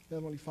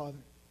 Heavenly Father,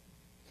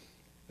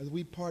 as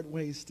we part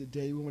ways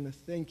today, we want to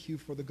thank you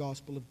for the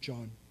Gospel of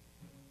John.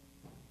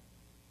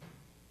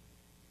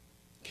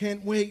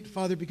 Can't wait,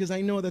 Father, because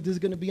I know that this is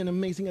going to be an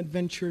amazing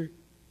adventure.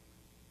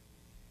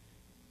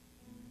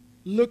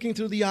 Looking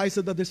through the eyes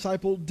of the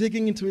disciple,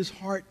 digging into his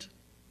heart,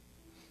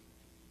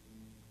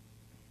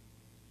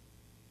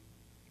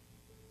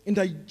 and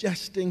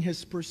digesting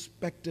his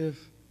perspective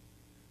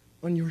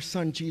on your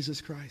Son, Jesus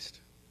Christ.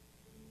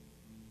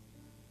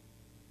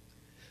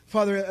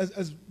 Father,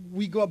 as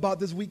we go about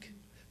this week,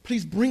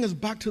 please bring us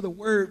back to the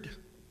Word.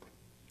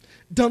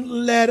 Don't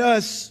let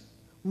us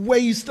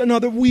waste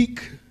another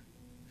week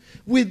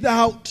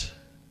without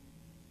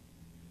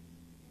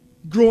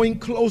growing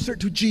closer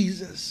to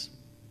Jesus.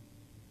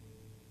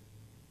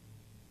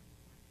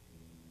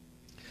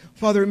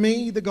 Father,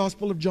 may the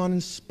Gospel of John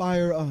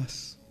inspire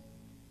us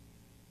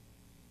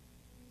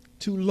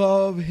to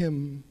love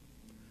him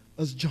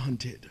as John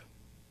did,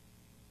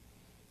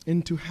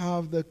 and to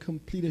have the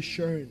complete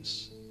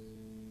assurance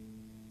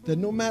that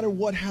no matter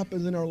what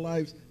happens in our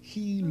lives,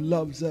 he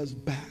loves us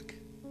back.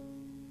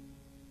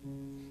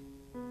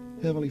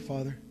 Heavenly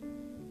Father,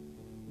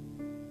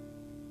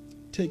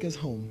 take us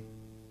home.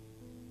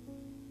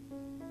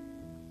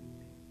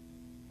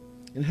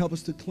 And help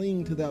us to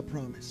cling to that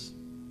promise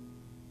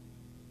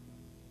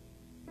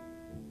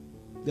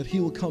that He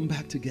will come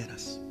back to get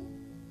us.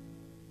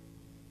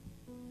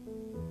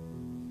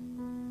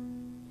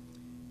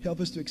 Help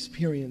us to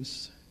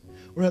experience,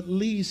 or at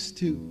least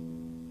to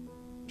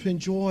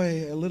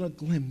enjoy a little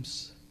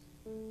glimpse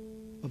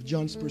of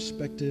John's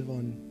perspective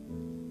on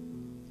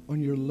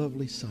your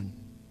lovely Son.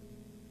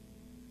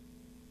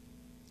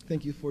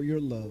 Thank you for your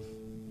love.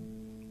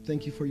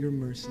 Thank you for your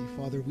mercy.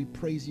 Father, we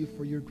praise you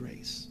for your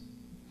grace.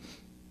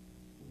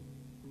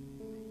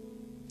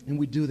 And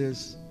we do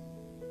this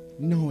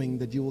knowing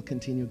that you will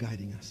continue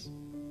guiding us.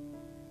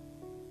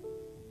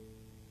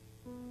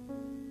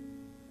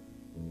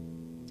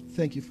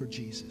 Thank you for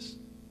Jesus.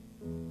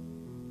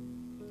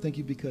 Thank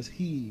you because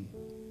He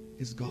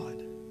is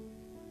God.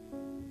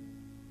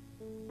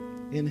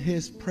 In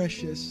His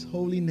precious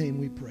holy name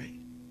we pray.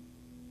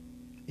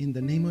 In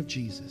the name of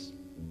Jesus.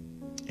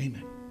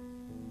 Amen.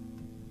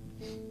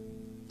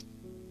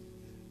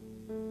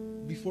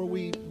 Before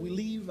we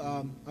leave,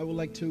 I would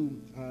like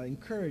to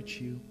encourage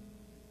you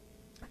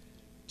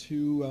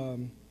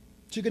to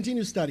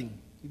continue studying.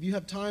 If you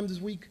have time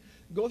this week,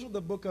 go through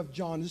the book of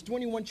John. There's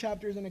 21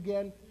 chapters, and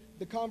again,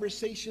 the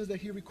conversations that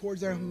he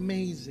records are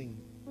amazing.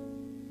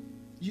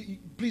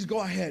 Please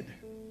go ahead.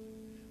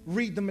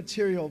 Read the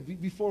material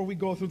before we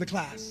go through the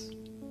class.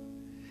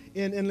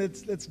 And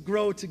let's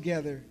grow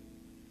together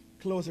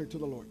closer to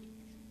the Lord.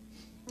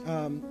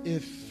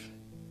 If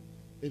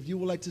you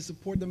would like to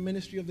support the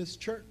ministry of this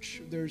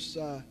church, there's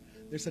a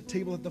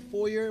table at the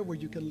foyer where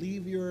you can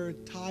leave your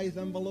tithe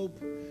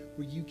envelope,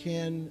 where you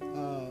can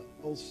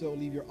also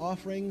leave your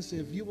offerings.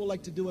 If you would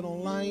like to do it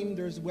online,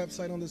 there's a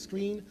website on the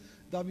screen,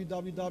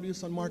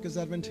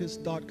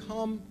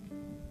 www.sanmarcosadventist.com.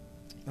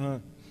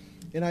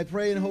 And I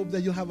pray and hope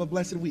that you'll have a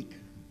blessed week,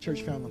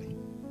 church family.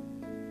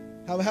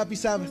 Have a happy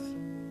Sabbath.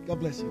 God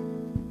bless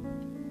you.